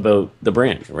know about the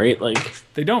brand? Right? Like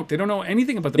they don't know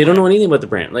anything about the. They don't know anything about the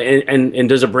brand. Like, and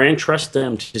does a brand trust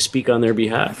them to speak on their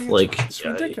behalf? Like, it's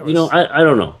ridiculous. I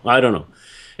don't know.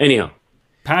 Anyhow,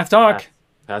 Path Talk.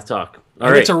 Path Talk. All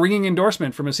right. It's a ringing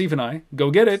endorsement from Asif and I. Go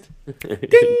get it.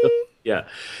 Ding! Yeah.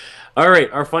 All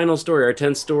right. Our final story, our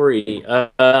 10th story.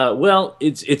 Well,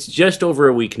 it's just over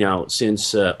a week now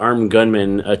since armed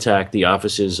gunmen attacked the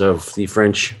offices of the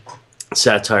French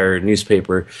satire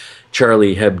newspaper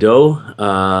Charlie Hebdo,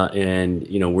 and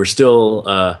we're still,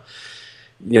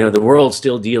 the world's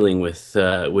still dealing with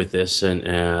this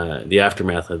and the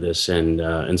aftermath of this,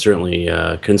 and certainly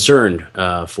concerned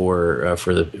for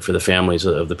the families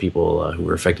of the people who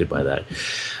were affected by that.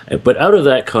 But out of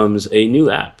that comes a new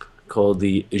app called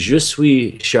the Je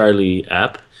suis Charlie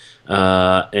app.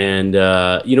 I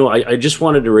just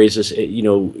wanted to raise this.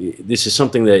 This is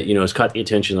something that has caught the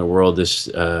attention of the world. This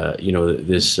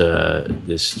this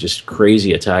just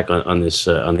crazy attack on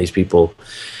these people,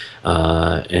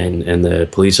 and the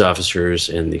police officers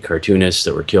and the cartoonists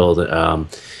that were killed.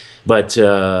 But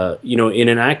in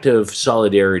an act of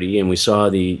solidarity, and we saw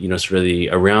the sort of the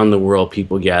around the world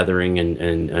people gathering and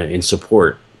in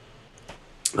support.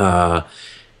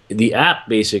 The app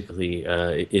basically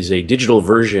is a digital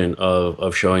version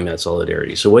of showing that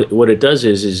solidarity. So what it does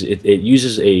is it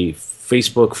uses a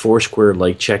Facebook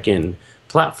Foursquare-like check-in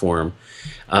platform,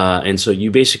 and so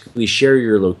you basically share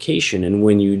your location. And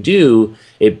when you do,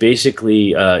 it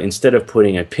basically instead of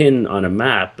putting a pin on a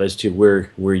map as to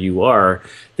where you are,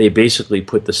 they basically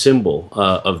put the symbol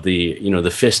of the the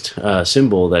fist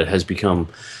symbol that has become.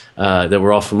 That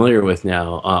we're all familiar with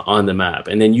now on the map.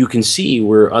 And then you can see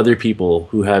where other people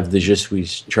who have the Je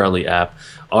suis Charlie app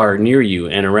are near you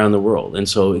and around the world. And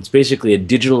so it's basically a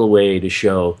digital way to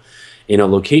show, in a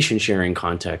location sharing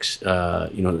context,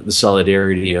 the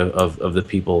solidarity of the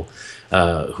people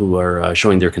who are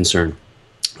showing their concern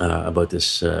about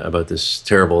this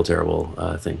terrible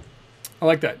thing. I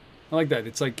like that.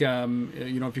 It's like,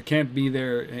 if you can't be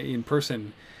there in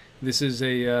person, this is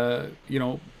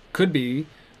could be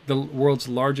the world's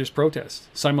largest protest,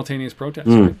 simultaneous protest.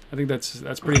 Right? I think that's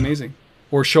pretty amazing.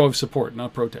 Or show of support,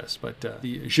 not protest, but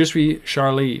the Je suis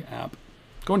Charlie app.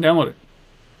 Go and download it.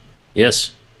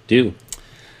 Yes, do.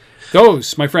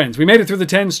 Those, my friends, we made it through the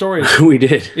 10 stories. We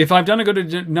did. If I've done a good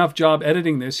enough job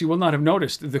editing this, you will not have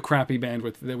noticed the crappy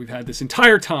bandwidth that we've had this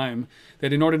entire time,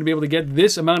 that in order to be able to get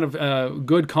this amount of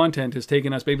good content has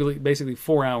taken us basically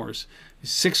 4 hours,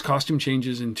 6 costume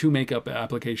changes and 2 makeup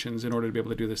applications in order to be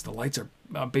able to do this. The lights are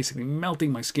basically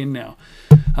melting my skin now.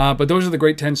 But those are the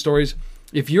great 10 stories.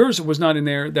 If yours was not in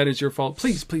there, that is your fault.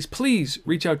 Please, please, please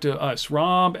reach out to us,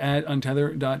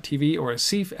 rob@untether.tv or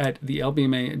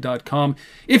asif@thelbma.com.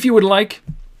 If you would like,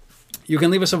 you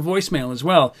can leave us a voicemail as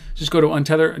well. Just go to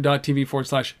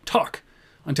untether.tv/talk.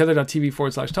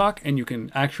 Untether.tv/talk, and you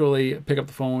can actually pick up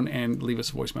the phone and leave us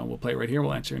a voicemail. We'll play it right here.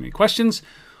 We'll answer any questions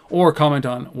or comment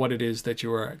on what it is that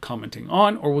you are commenting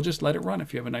on, or we'll just let it run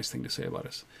if you have a nice thing to say about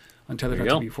us.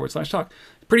 Untether.tv/talk.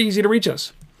 Pretty easy to reach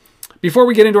us. Before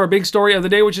we get into our big story of the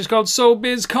day, which is called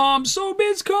SoBizCom,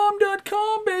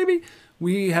 SoBizCom.com, baby,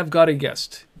 we have got a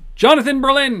guest. Jonathan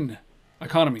Berlin,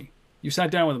 Economy. You sat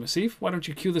down with him, Asif. Why don't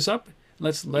you cue this up?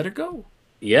 Let's let it go.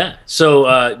 Yeah.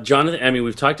 So, Jonathan,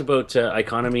 we've talked about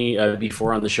Economy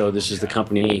before on the show. This is the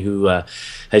company who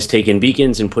has taken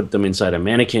beacons and put them inside of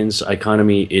mannequins.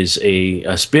 Economy is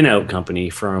a spin-out company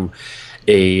from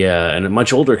a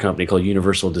much older company called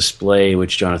Universal Display,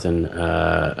 which Jonathan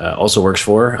also works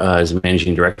for as a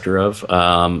managing director of.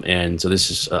 And so this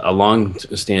is a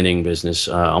long-standing business,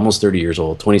 almost 30 years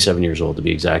old, 27 years old to be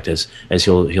exact, as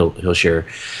he'll share.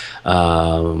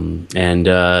 So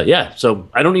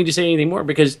I don't need to say anything more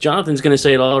because Jonathan's going to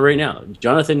say it all right now.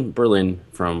 Jonathan Berlin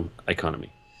from Economy.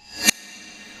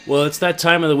 Well, it's that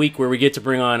time of the week where we get to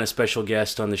bring on a special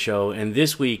guest on the show, and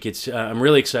this week I'm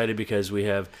really excited because we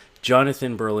have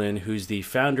Jonathan Berlin, who's the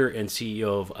founder and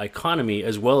CEO of Economy,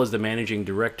 as well as the managing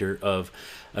director of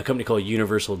a company called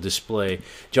Universal Display.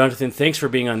 Jonathan, thanks for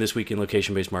being on This Week in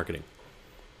Location-Based Marketing.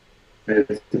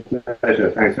 It's a pleasure.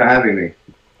 Thanks for having me.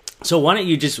 So why don't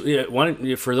you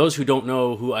for those who don't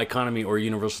know who Economy or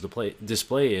Universal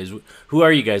Display is, who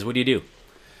are you guys? What do you do?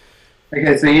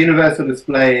 Okay, so Universal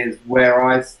Display is where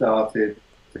I started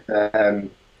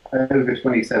over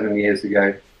 27 years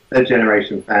ago, third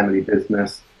generation family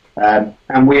business.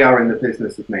 And we are in the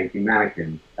business of making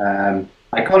mannequins.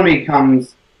 Economy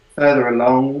comes further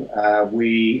along.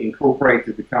 We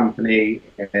incorporated the company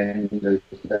in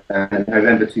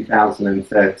November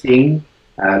 2013,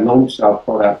 launched our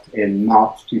product in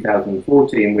March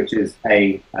 2014, which is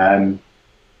a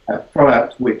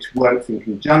product which works in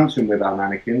conjunction with our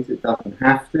mannequins. It doesn't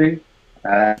have to,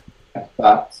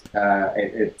 but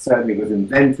it certainly was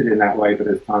invented in that way, but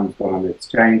as time's gone on, it's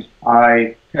changed.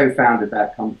 I co-founded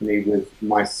that company with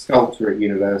my sculptor at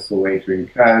Universal, Adrian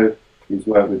Coe, who's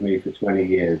worked with me for 20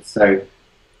 years. So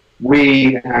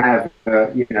we have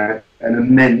an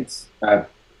immense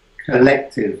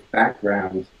collective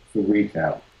background for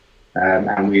retail,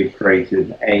 and we've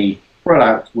created a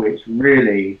product which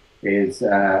really is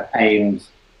aimed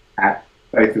at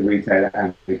both the retailer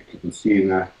and the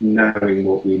consumer knowing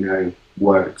what we know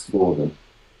works for them.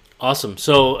 Awesome.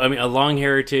 So, I mean, a long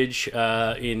heritage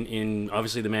in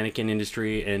obviously the mannequin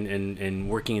industry and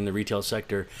working in the retail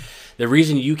sector. The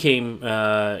reason you came,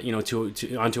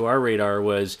 onto our radar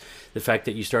was the fact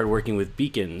that you started working with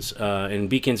beacons. And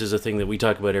beacons is a thing that we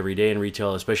talk about every day in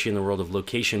retail, especially in the world of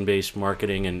location-based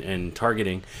marketing and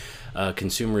targeting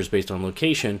consumers based on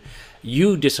location.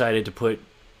 You decided to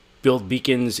build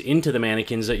beacons into the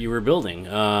mannequins that you were building,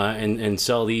 and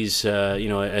sell these,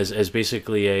 as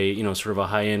basically a, sort of a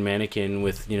high-end mannequin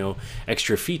with,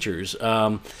 extra features.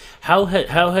 How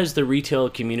has the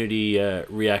retail community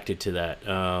reacted to that?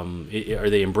 Are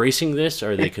they embracing this?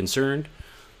 Are they concerned?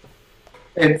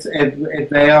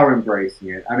 They are embracing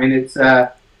it. I mean, it's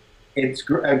a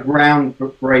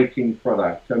groundbreaking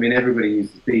product. I mean, everybody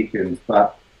uses beacons,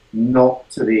 but not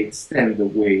to the extent that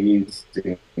we're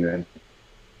using them.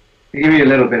 To give you a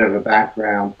little bit of a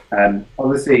background,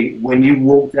 obviously when you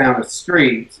walk down a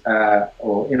street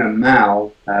or in a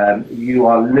mall, you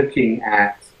are looking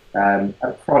at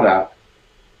a product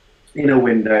in a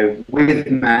window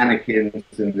with mannequins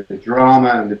and the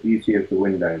drama and the beauty of the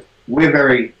windows. We're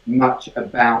very much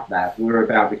about that. We're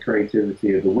about the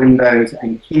creativity of the windows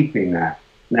and keeping that.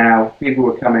 Now, people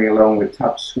were coming along with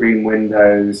touchscreen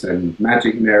windows and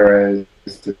magic mirrors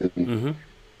and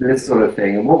this sort of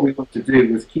thing. And what we want to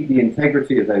do was keep the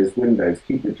integrity of those windows,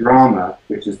 keep the drama,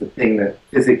 which is the thing that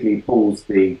physically pulls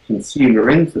the consumer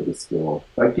into the store,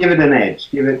 but give it an edge,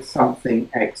 give it something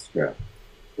extra.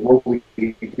 What we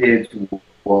did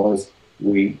was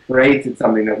we created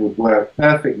something that would work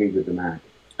perfectly with the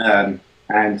mannequin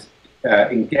and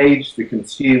engage the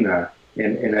consumer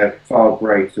in a far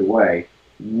greater way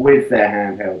with their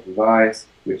handheld device,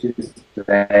 which is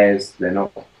theirs. They're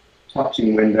not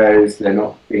touching windows, they're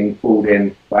not being pulled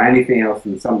in by anything else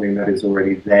than something that is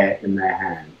already there in their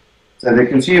hand. So the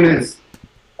consumers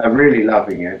are really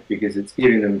loving it because it's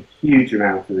giving them huge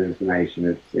amounts of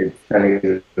information. It's telling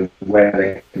them where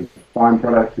they can find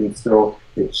products in store.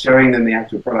 It's showing them the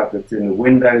actual product that's in the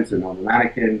windows and on the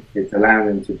mannequin. It's allowing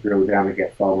them to drill down and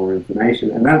get far more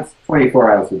information. And that's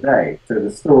 24 hours a day, so the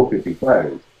store could be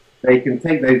closed. They can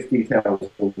take those details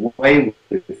away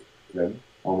with them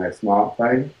on their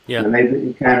smartphone, and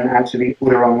they can actually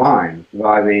order online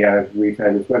via the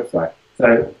retailer's website.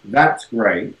 So that's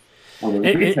great.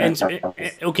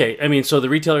 Okay, I mean, so the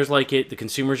retailers like it, the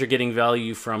consumers are getting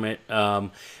value from it.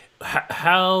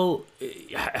 How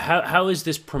is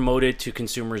this promoted to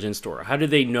consumers in store? How do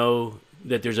they know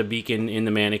that there's a beacon in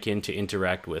the mannequin to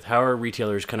interact with? How are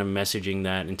retailers kind of messaging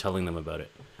that and telling them about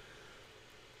it?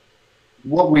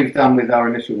 What we've done with our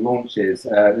initial launches,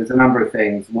 there's a number of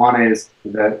things. One is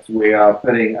that we are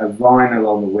putting a vinyl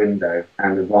on the window,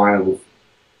 and the vinyl is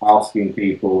asking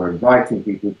people or inviting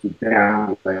people to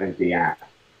download the app.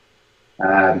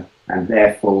 And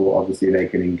therefore, obviously, they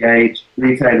can engage.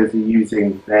 Retailers are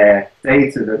using their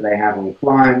data that they have on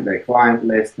their client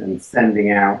list, and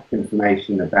sending out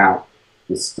information about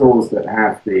the stores that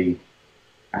have the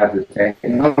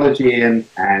technology in,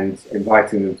 and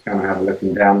inviting them to come and have a look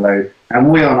and download. And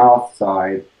we on our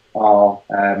side are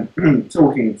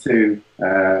talking to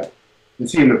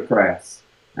consumer press,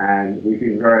 and we've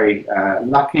been very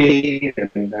lucky,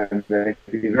 and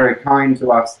they've been very kind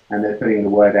to us, and they're putting the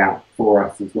word out for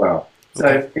us as well.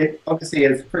 So it, obviously,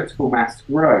 as critical mass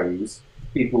grows,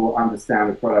 people will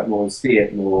understand the product more, see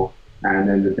it more, and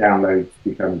then the downloads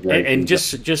become great. And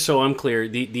just so I'm clear,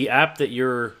 the app that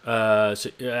you're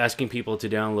asking people to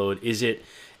download, is it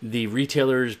the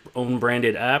retailer's own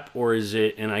branded app, or is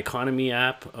it an economy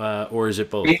app, or is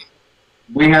it both?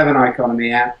 We have an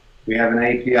economy app. We have an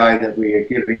API that we are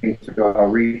giving to our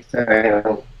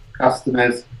retail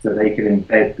customers so they can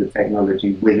embed the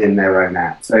technology within their own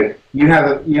app. So you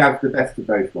have the best of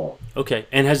both worlds. Okay.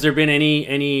 And has there been any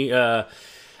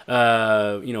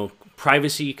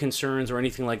privacy concerns or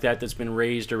anything like that that's been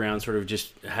raised around sort of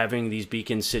just having these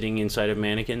beacons sitting inside of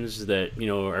mannequins that,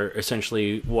 are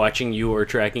essentially watching you or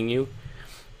tracking you?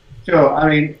 Sure. I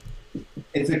mean,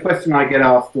 it's a question I get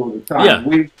asked all the time. Yeah.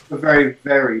 We're very,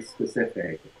 very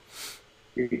specific,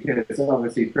 because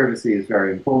obviously privacy is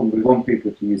very important. We want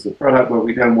people to use the product, but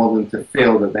we don't want them to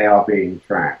feel that they are being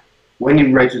tracked. When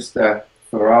you register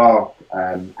for our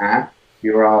app,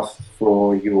 you're asked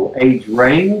for your age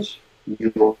range,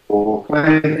 your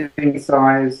clothing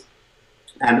size,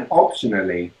 and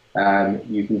optionally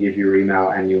you can give your email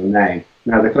and your name.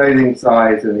 Now, the clothing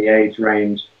size and the age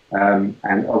range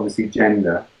and obviously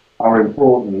gender are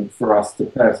important for us to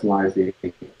personalize the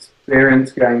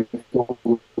experience going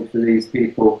forward for these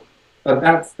people.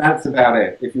 But that's about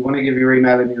it. If you want to give your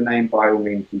email and your name, by all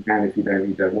means you can. If you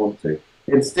don't want to.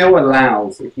 it still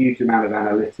allows a huge amount of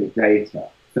analytic data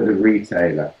for the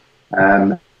retailer.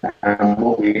 And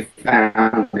what we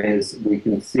found is we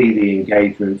can see the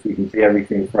engagements, we can see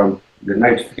everything from the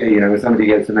notification, when somebody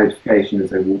gets a notification as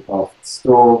they walk past the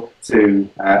store, to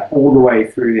all the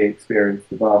way through the experience,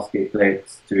 the basket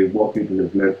clicks, to what people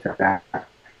have looked at.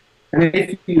 And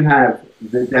if you have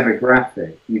the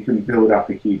demographic, you can build up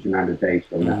a huge amount of data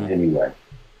on that anyway.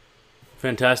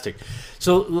 Fantastic.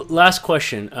 So last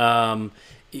question.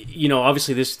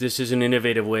 Obviously this is an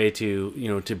innovative way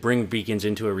to, to bring beacons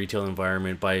into a retail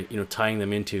environment by, tying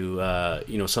them into,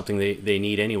 something they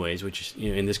need anyways, which is,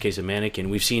 in this case, a mannequin.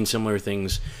 We've seen similar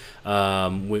things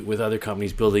with other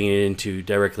companies building it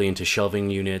directly into shelving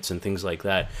units and things like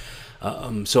that.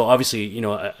 So obviously,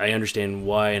 I understand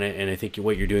why, and I think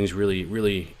what you're doing is really,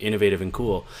 really innovative and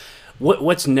cool.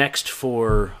 What's next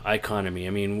for Iconomy?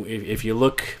 I mean, if you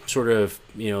look sort of,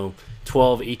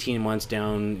 12, 18 months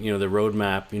down, the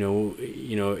roadmap,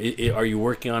 are you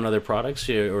working on other products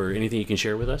or anything you can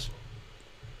share with us?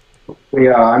 We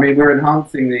are. I mean, we're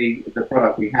enhancing the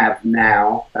product we have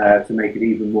now to make it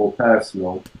even more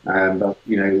personal. But,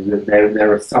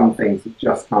 there are some things that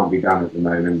just can't be done at the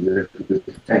moment. The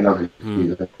technology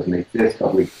doesn't exist,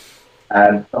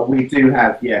 but we do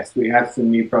have, yes, we have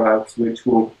some new products which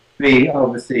will be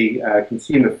obviously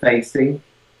consumer-facing,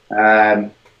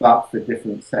 but for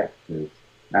different sectors.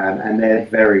 And they're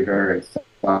very, very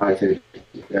exciting.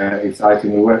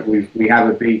 We have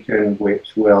a beacon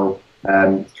which will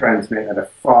transmit at a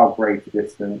far greater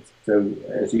distance. So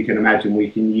as you can imagine, we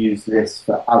can use this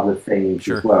for other things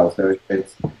as well. So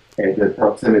the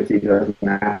proximity doesn't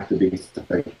have to be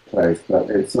so close, but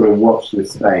it's sort of watch the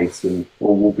space and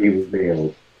all will be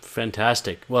revealed.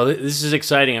 Fantastic. Well, this is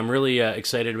exciting. I'm really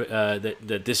excited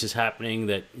that this is happening,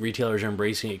 that retailers are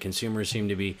embracing it. Consumers seem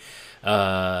to be,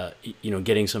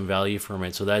 getting some value from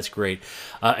it. So that's great.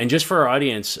 And just for our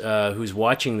audience who's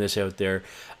watching this out there,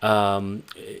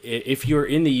 if you're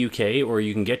in the UK or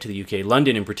you can get to the UK,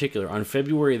 London in particular, on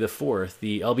February the 4th,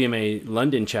 the LBMA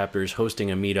London chapter is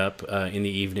hosting a meetup in the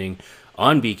evening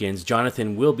on beacons.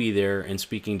 Jonathan will be there and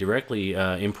speaking directly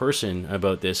in person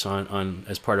about this on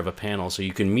as part of a panel. So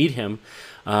you can meet him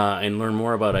and learn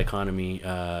more about Iconomy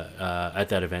at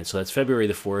that event. So that's February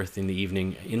the 4th in the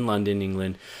evening in London,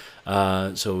 England.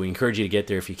 So we encourage you to get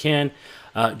there if you can.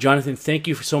 Jonathan, thank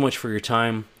you so much for your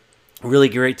time. Really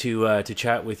great to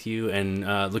chat with you, and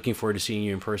looking forward to seeing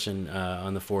you in person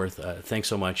on the 4th. Thanks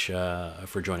so much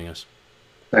for joining us.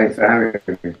 Thanks for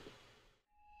having me.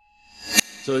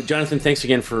 So, Jonathan, thanks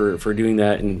again for doing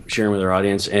that and sharing with our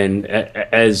audience. And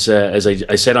as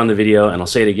I said on the video, and I'll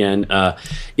say it again,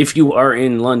 if you are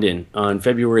in London on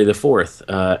February the 4th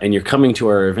and you're coming to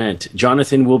our event,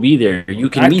 Jonathan will be there. You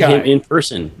can meet him in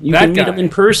person. You can meet him in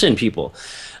person, people,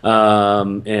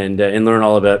 and learn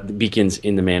all about beacons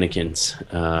in the mannequins.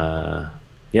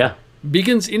 Yeah.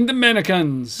 Beacons in the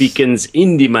mannequins. Beacons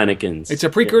in the mannequins. It's a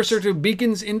precursor to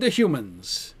beacons in the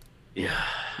humans. Yeah.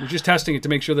 We're just testing it to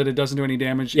make sure that it doesn't do any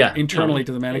damage internally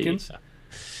to the mannequins.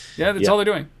 Yeah, that's all they're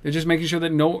doing. They're just making sure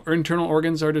that no internal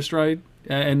organs are destroyed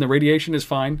and the radiation is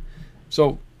fine.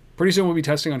 So pretty soon we'll be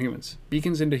testing on humans.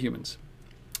 Beacons into humans.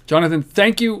 Jonathan,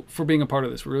 thank you for being a part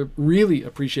of this. We really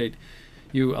appreciate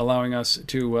you allowing us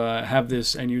to have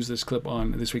this and use this clip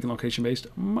on This Week in Location-Based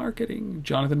Marketing.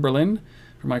 Jonathan Berlin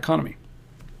from Iconomy.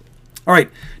 All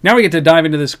right, now we get to dive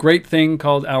into this great thing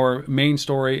called our main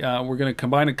story. We're going to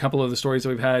combine a couple of the stories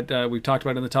that we've talked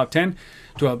about in the top 10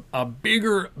 to a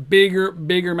bigger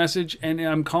message, and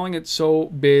I'm calling it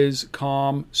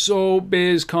SoBizCom,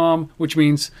 which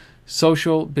means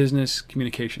social business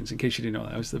communications. In case you didn't know,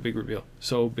 that was the big reveal.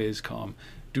 SoBizCom.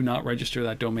 Do not register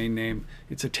that domain name.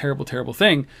 It's a terrible, terrible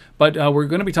thing. But we're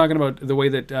going to be talking about the way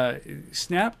that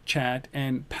Snapchat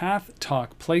and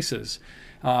PathTalk Places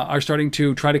are starting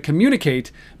to try to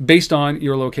communicate based on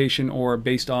your location or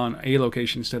based on a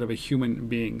location instead of a human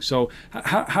being. So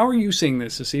how are you seeing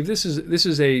this, Asif? This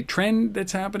is a trend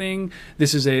that's happening?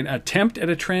 This is an attempt at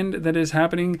a trend that is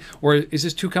happening? Or is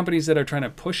this two companies that are trying to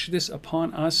push this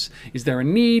upon us? Is there a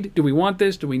need? Do we want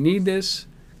this? Do we need this?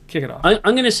 Kick it off. I'm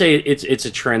going to say it's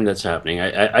a trend that's happening.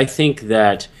 I think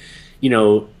that,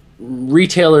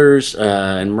 retailers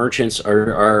and merchants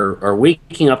are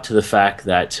waking up to the fact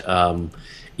that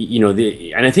you know,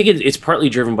 and I think it's partly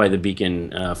driven by the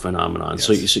beacon phenomenon.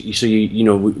 Yes. So you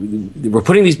know, we're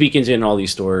putting these beacons in all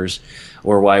these stores,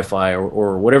 or Wi-Fi,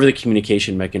 or whatever the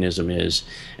communication mechanism is,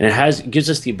 and it gives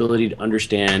us the ability to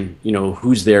understand, you know,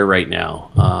 who's there right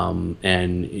now.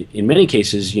 And in many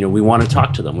cases, you know, we want to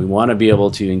talk to them. We want to be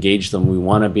able to engage them. We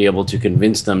want to be able to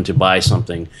convince them to buy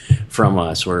something from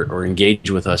us, or engage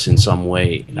with us in some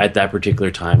way at that particular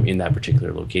time in that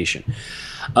particular location.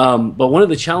 But one of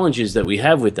the challenges that we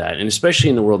have with that, and especially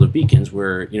in the world of beacons,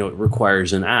 where, you know, it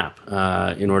requires an app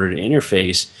in order to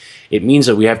interface, it means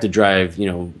that we have to drive, you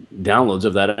know, downloads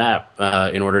of that app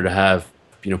in order to have,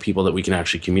 you know, people that we can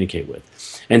actually communicate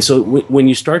with. And so when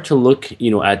you start to look,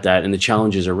 you know, at that and the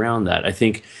challenges around that, I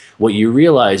think what you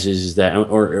realize is that,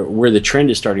 or where the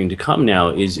trend is starting to come now,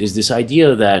 is this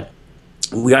idea that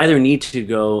we either need to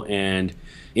go and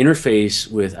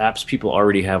interface with apps people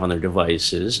already have on their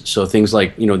devices. So things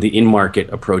like, you know, the in-market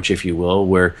approach, if you will,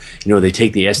 where, you know, they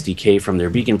take the SDK from their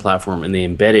beacon platform and they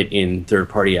embed it in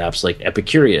third-party apps like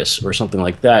Epicurious or something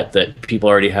like that people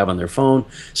already have on their phone.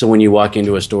 So when you walk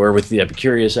into a store with the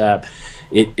Epicurious app,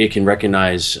 it can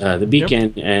recognize the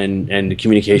beacon, yep, and the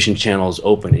communication channel is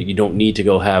open. You don't need to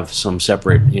go have some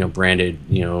separate, you know, branded,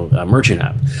 you know, merchant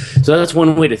app. So that's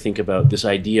one way to think about this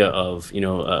idea of, you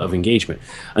know, of engagement.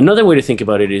 Another way to think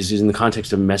about it is in the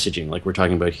context of messaging, like we're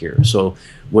talking about here. So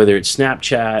whether it's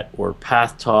Snapchat or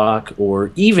PathTalk,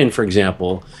 or even, for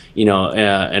example, you know,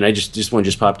 and this one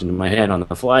just popped into my head on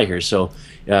the fly here. So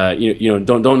you know,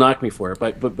 don't knock me for it,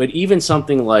 but even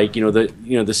something like, you know,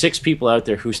 the 6 people out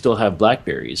there who still have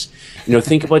BlackBerries, you know,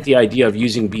 think about the idea of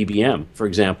using BBM, for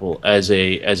example, as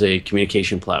a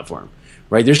communication platform,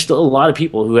 right? There's still a lot of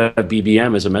people who have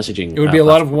BBM as a messaging. It would be a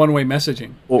lot of one-way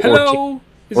messaging. Hello,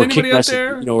 is anybody out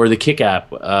there? You know, or the Kik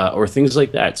app, or things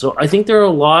like that. So I think there are a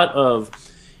lot of,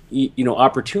 you know,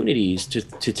 opportunities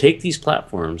to take these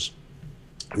platforms,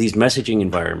 these messaging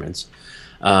environments,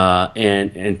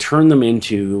 and turn them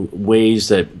into ways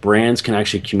that brands can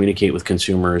actually communicate with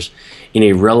consumers in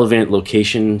a relevant,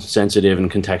 location-sensitive,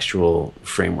 and contextual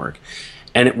framework.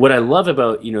 And what I love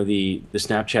about, you know, the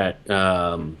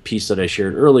Snapchat piece that I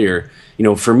shared earlier, you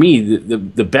know, for me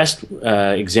the best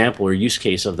example or use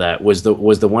case of that was the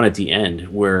one at the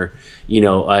end, where, you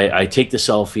know, I take the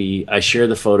selfie, I share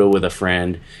the photo with a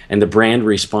friend, and the brand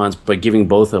responds by giving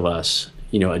both of us,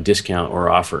 you know, a discount or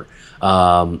offer.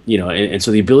 You know, and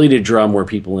so the ability to draw more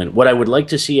people in. What I would like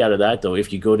to see out of that, though,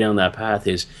 if you go down that path,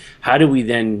 is how do we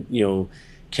then, you know,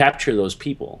 capture those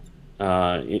people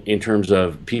in terms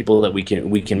of people that we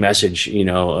can message, you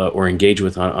know, or engage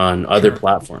with on other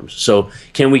platforms. So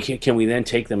can we then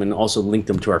take them and also link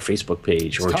them to our Facebook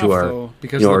page, or to our,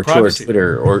 you know, or to our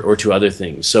Twitter, or to other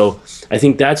things. So I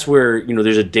think that's where, you know,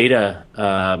 there's a data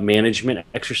management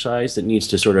exercise that needs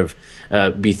to sort of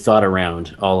be thought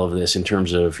around all of this in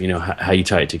terms of, you know, how you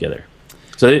tie it together.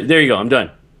 So there you go. I'm done.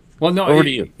 Well, no, over to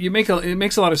you. It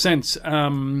makes a lot of sense.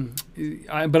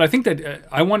 But I think that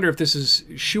I wonder if this is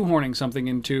shoehorning something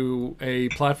into a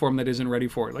platform that isn't ready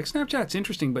for it. Like Snapchat's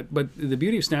interesting, but the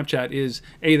beauty of Snapchat is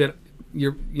that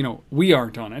we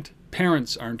aren't on it,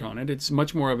 parents aren't on it. It's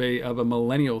much more of a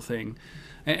millennial thing.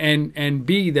 And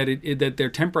B, that they're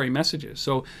temporary messages.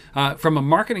 So from a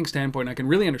marketing standpoint, I can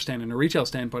really understand, and a retail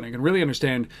standpoint, I can really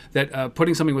understand that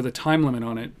putting something with a time limit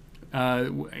on it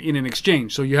in an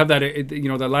exchange. So you have that, you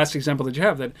know, the last example that you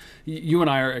have, that you and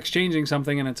I are exchanging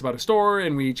something, and it's about a store,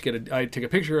 and we each I take a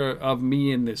picture of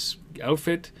me in this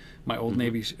outfit, my Old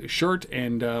Navy shirt,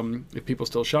 and if people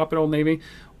still shop at Old Navy,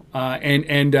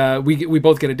 we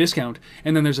both get a discount,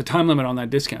 and then there's a time limit on that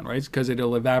discount, right? Because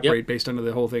it'll evaporate, yep, based under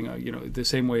the whole thing, you know, the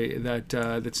same way that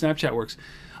Snapchat works.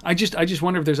 I just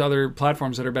wonder if there's other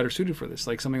platforms that are better suited for this,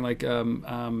 like something like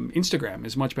Instagram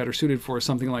is much better suited for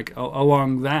something like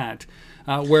along that,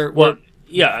 where.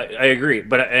 Yeah, I agree.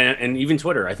 But and even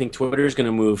Twitter, I think Twitter is going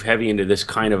to move heavy into this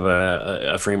kind of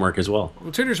a framework as well.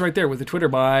 Well, Twitter's right there with the Twitter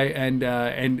buy and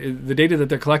the data that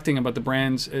they're collecting about the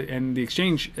brands and the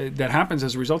exchange that happens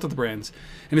as a result of the brands,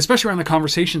 and especially around the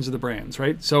conversations of the brands,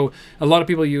 right? So a lot of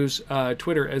people use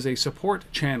Twitter as a support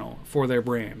channel for their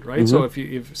brand, right? Mm-hmm. So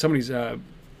if somebody's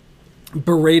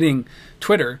berating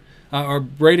Twitter, or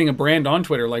berating a brand on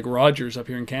Twitter, like Rogers up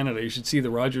here in Canada, you should see the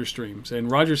Rogers streams. And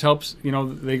Rogers helps, you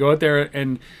know, they go out there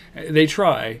and they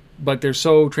try, but they're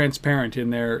so transparent in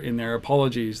their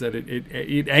apologies that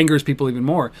it angers people even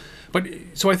more. But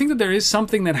so I think that there is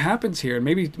something that happens here, and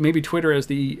maybe Twitter, as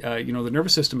the you know, the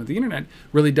nervous system of the internet,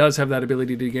 really does have that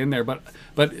ability to get in there. But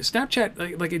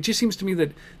Snapchat, like it just seems to me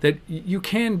that you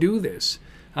can do this.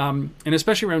 And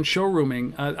especially around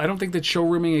showrooming, I don't think that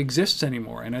showrooming exists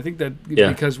anymore. And I think that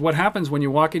because what happens when you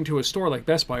walk into a store like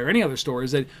Best Buy or any other store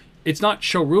is that it's not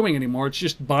showrooming anymore. It's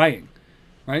just buying,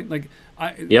 right? Like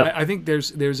I think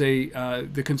there's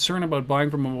the concern about buying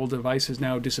from a mobile device has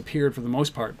now disappeared for the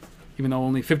most part. Even though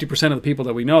only 50% of the people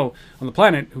that we know on the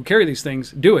planet who carry these things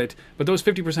do it, but those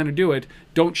 50% who do it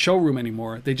don't showroom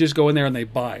anymore. They just go in there and they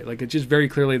buy. Like, it's just very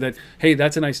clearly that, hey,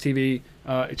 that's a nice TV.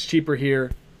 It's cheaper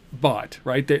here. Bought,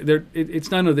 right? It's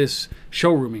none of this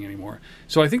showrooming anymore.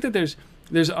 So I think that there's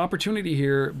opportunity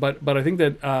here, but I think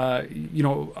that I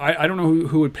don't know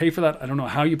who would pay for that. I don't know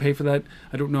how you pay for that.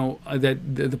 I don't know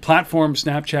that the platform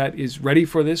Snapchat is ready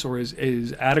for this or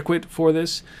is adequate for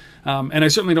this. And I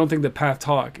certainly don't think that Path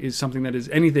Talk is something that is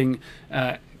anything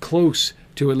close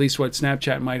to at least what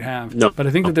Snapchat might have. No. But I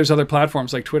think that there's other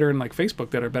platforms like Twitter and like Facebook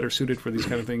that are better suited for these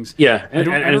kind of things. Yeah, and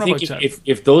I think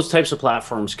if those types of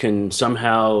platforms can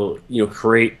somehow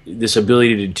create this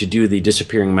ability to do the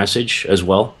disappearing message as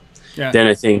well, then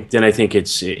I think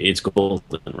it's golden,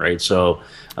 right? So,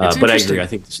 but I agree. I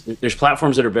think there's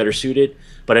platforms that are better suited.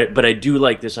 But I do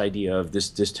like this idea of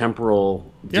this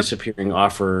temporal disappearing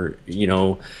offer.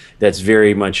 That's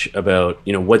very much about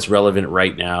what's relevant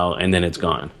right now, and then it's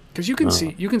gone. Because you can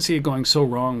see it going so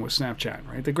wrong with Snapchat,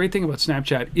 right? The great thing about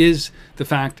Snapchat is the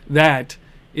fact that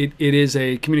it is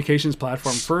a communications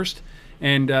platform first,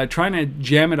 and trying to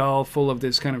jam it all full of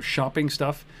this kind of shopping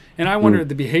stuff. And I wonder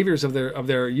the behaviors of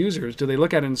their users. Do they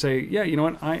look at it and say, yeah, you know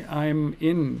what, I'm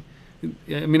in.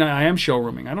 I mean, I am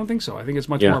showrooming. I don't think so. I think it's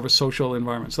much more of a social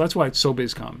environment. So that's why it's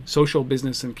SoBizCom, social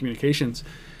business and communications.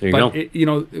 There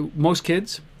you go. Most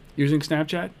kids using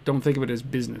Snapchat don't think of it as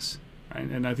business, right?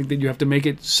 And I think that you have to make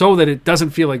it so that it doesn't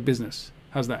feel like business.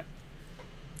 How's that?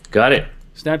 Got it.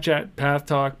 Snapchat, Path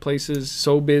Talk, Places,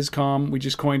 SoBizCom. We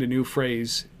just coined a new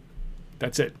phrase.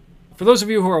 That's it. For those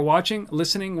of you who are watching,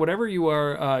 listening, whatever you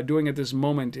are doing at this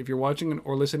moment, if you're watching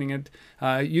or listening it,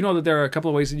 you know that there are a couple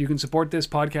of ways that you can support this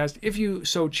podcast if you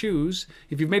so choose.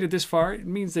 If you've made it this far, it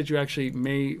means that you actually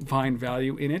may find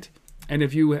value in it. And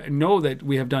if you know that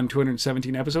we have done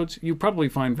 217 episodes, you probably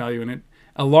find value in it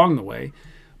along the way.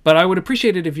 But I would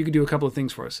appreciate it if you could do a couple of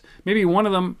things for us. Maybe one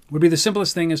of them would be the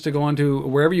simplest thing is to go onto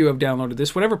wherever you have downloaded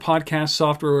this, whatever podcast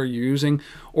software you're using,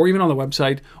 or even on the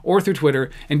website, or through Twitter,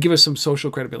 and give us some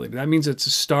social credibility. That means it's a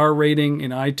star rating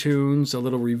in iTunes, a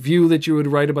little review that you would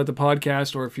write about the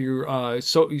podcast, or if you're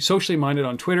socially minded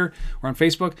on Twitter or on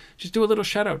Facebook, just do a little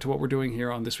shout out to what we're doing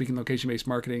here on This Week in Location-Based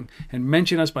Marketing, and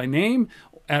mention us by name,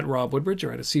 at Rob Woodbridge,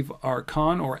 or at Asif R.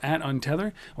 Khan, or at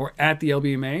Untether, or at the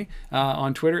LBMA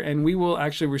on Twitter, and we will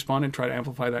actually respond and try to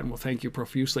amplify that, and we'll thank you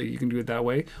profusely. You can do it that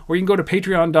way. Or you can go to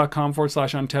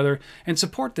patreon.com/Untether and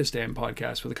support this damn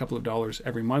podcast with a couple of dollars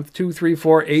every month. $2, $3,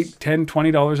 $4, $8, $10,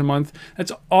 $20 a month.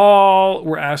 That's all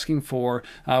we're asking for.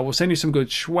 We'll send you some good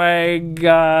swag.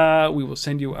 We will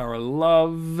send you our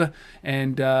love.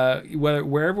 And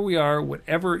wherever we are,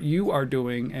 whatever you are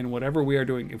doing and whatever we are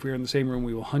doing, if we're in the same room,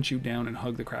 we will hunt you down and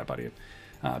hug the crap out of you.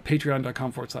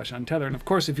 Patreon.com/Untether. And of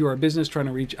course, if you are a business trying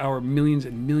to reach our millions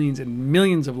and millions and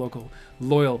millions of local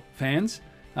loyal fans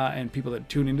and people that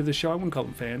tune into the show, I wouldn't call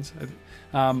them fans,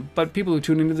 but people who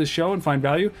tune into the show and find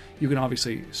value, you can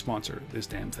obviously sponsor this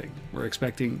damn thing. We're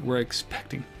accepting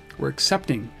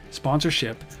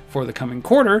sponsorship for the coming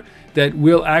quarter that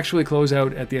will actually close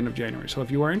out at the end of January. So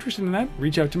if you are interested in that,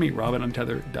 reach out to me,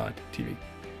 rob@untether.tv.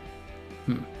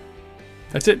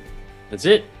 That's it. That's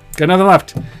it. Got nothing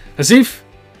left. Asif,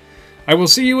 I will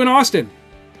see you in Austin.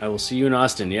 I will see you in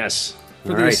Austin, yes. For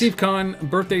the Asif Khan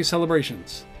birthday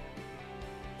celebrations.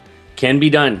 Can be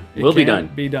done. Will be done.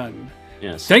 Be done.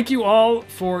 Yes. Thank you all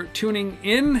for tuning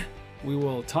in. We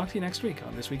will talk to you next week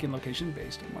on This Week in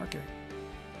Location-Based Marketing.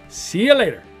 See you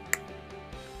later.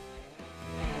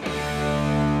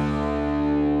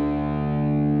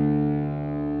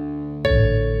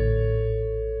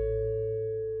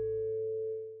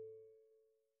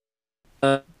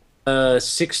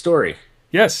 Six story.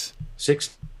 Yes.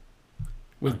 Six.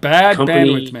 With bad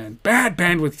bandwidth, man. Bad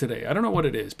bandwidth today. I don't know what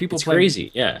it is. People play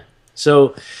crazy. Yeah.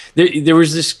 So there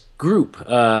was this group,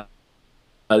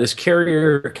 this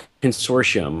carrier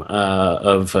consortium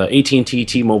of AT&T,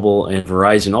 T-Mobile, and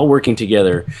Verizon all working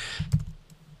together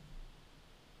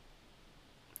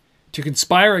to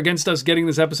conspire against us getting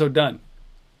this episode done.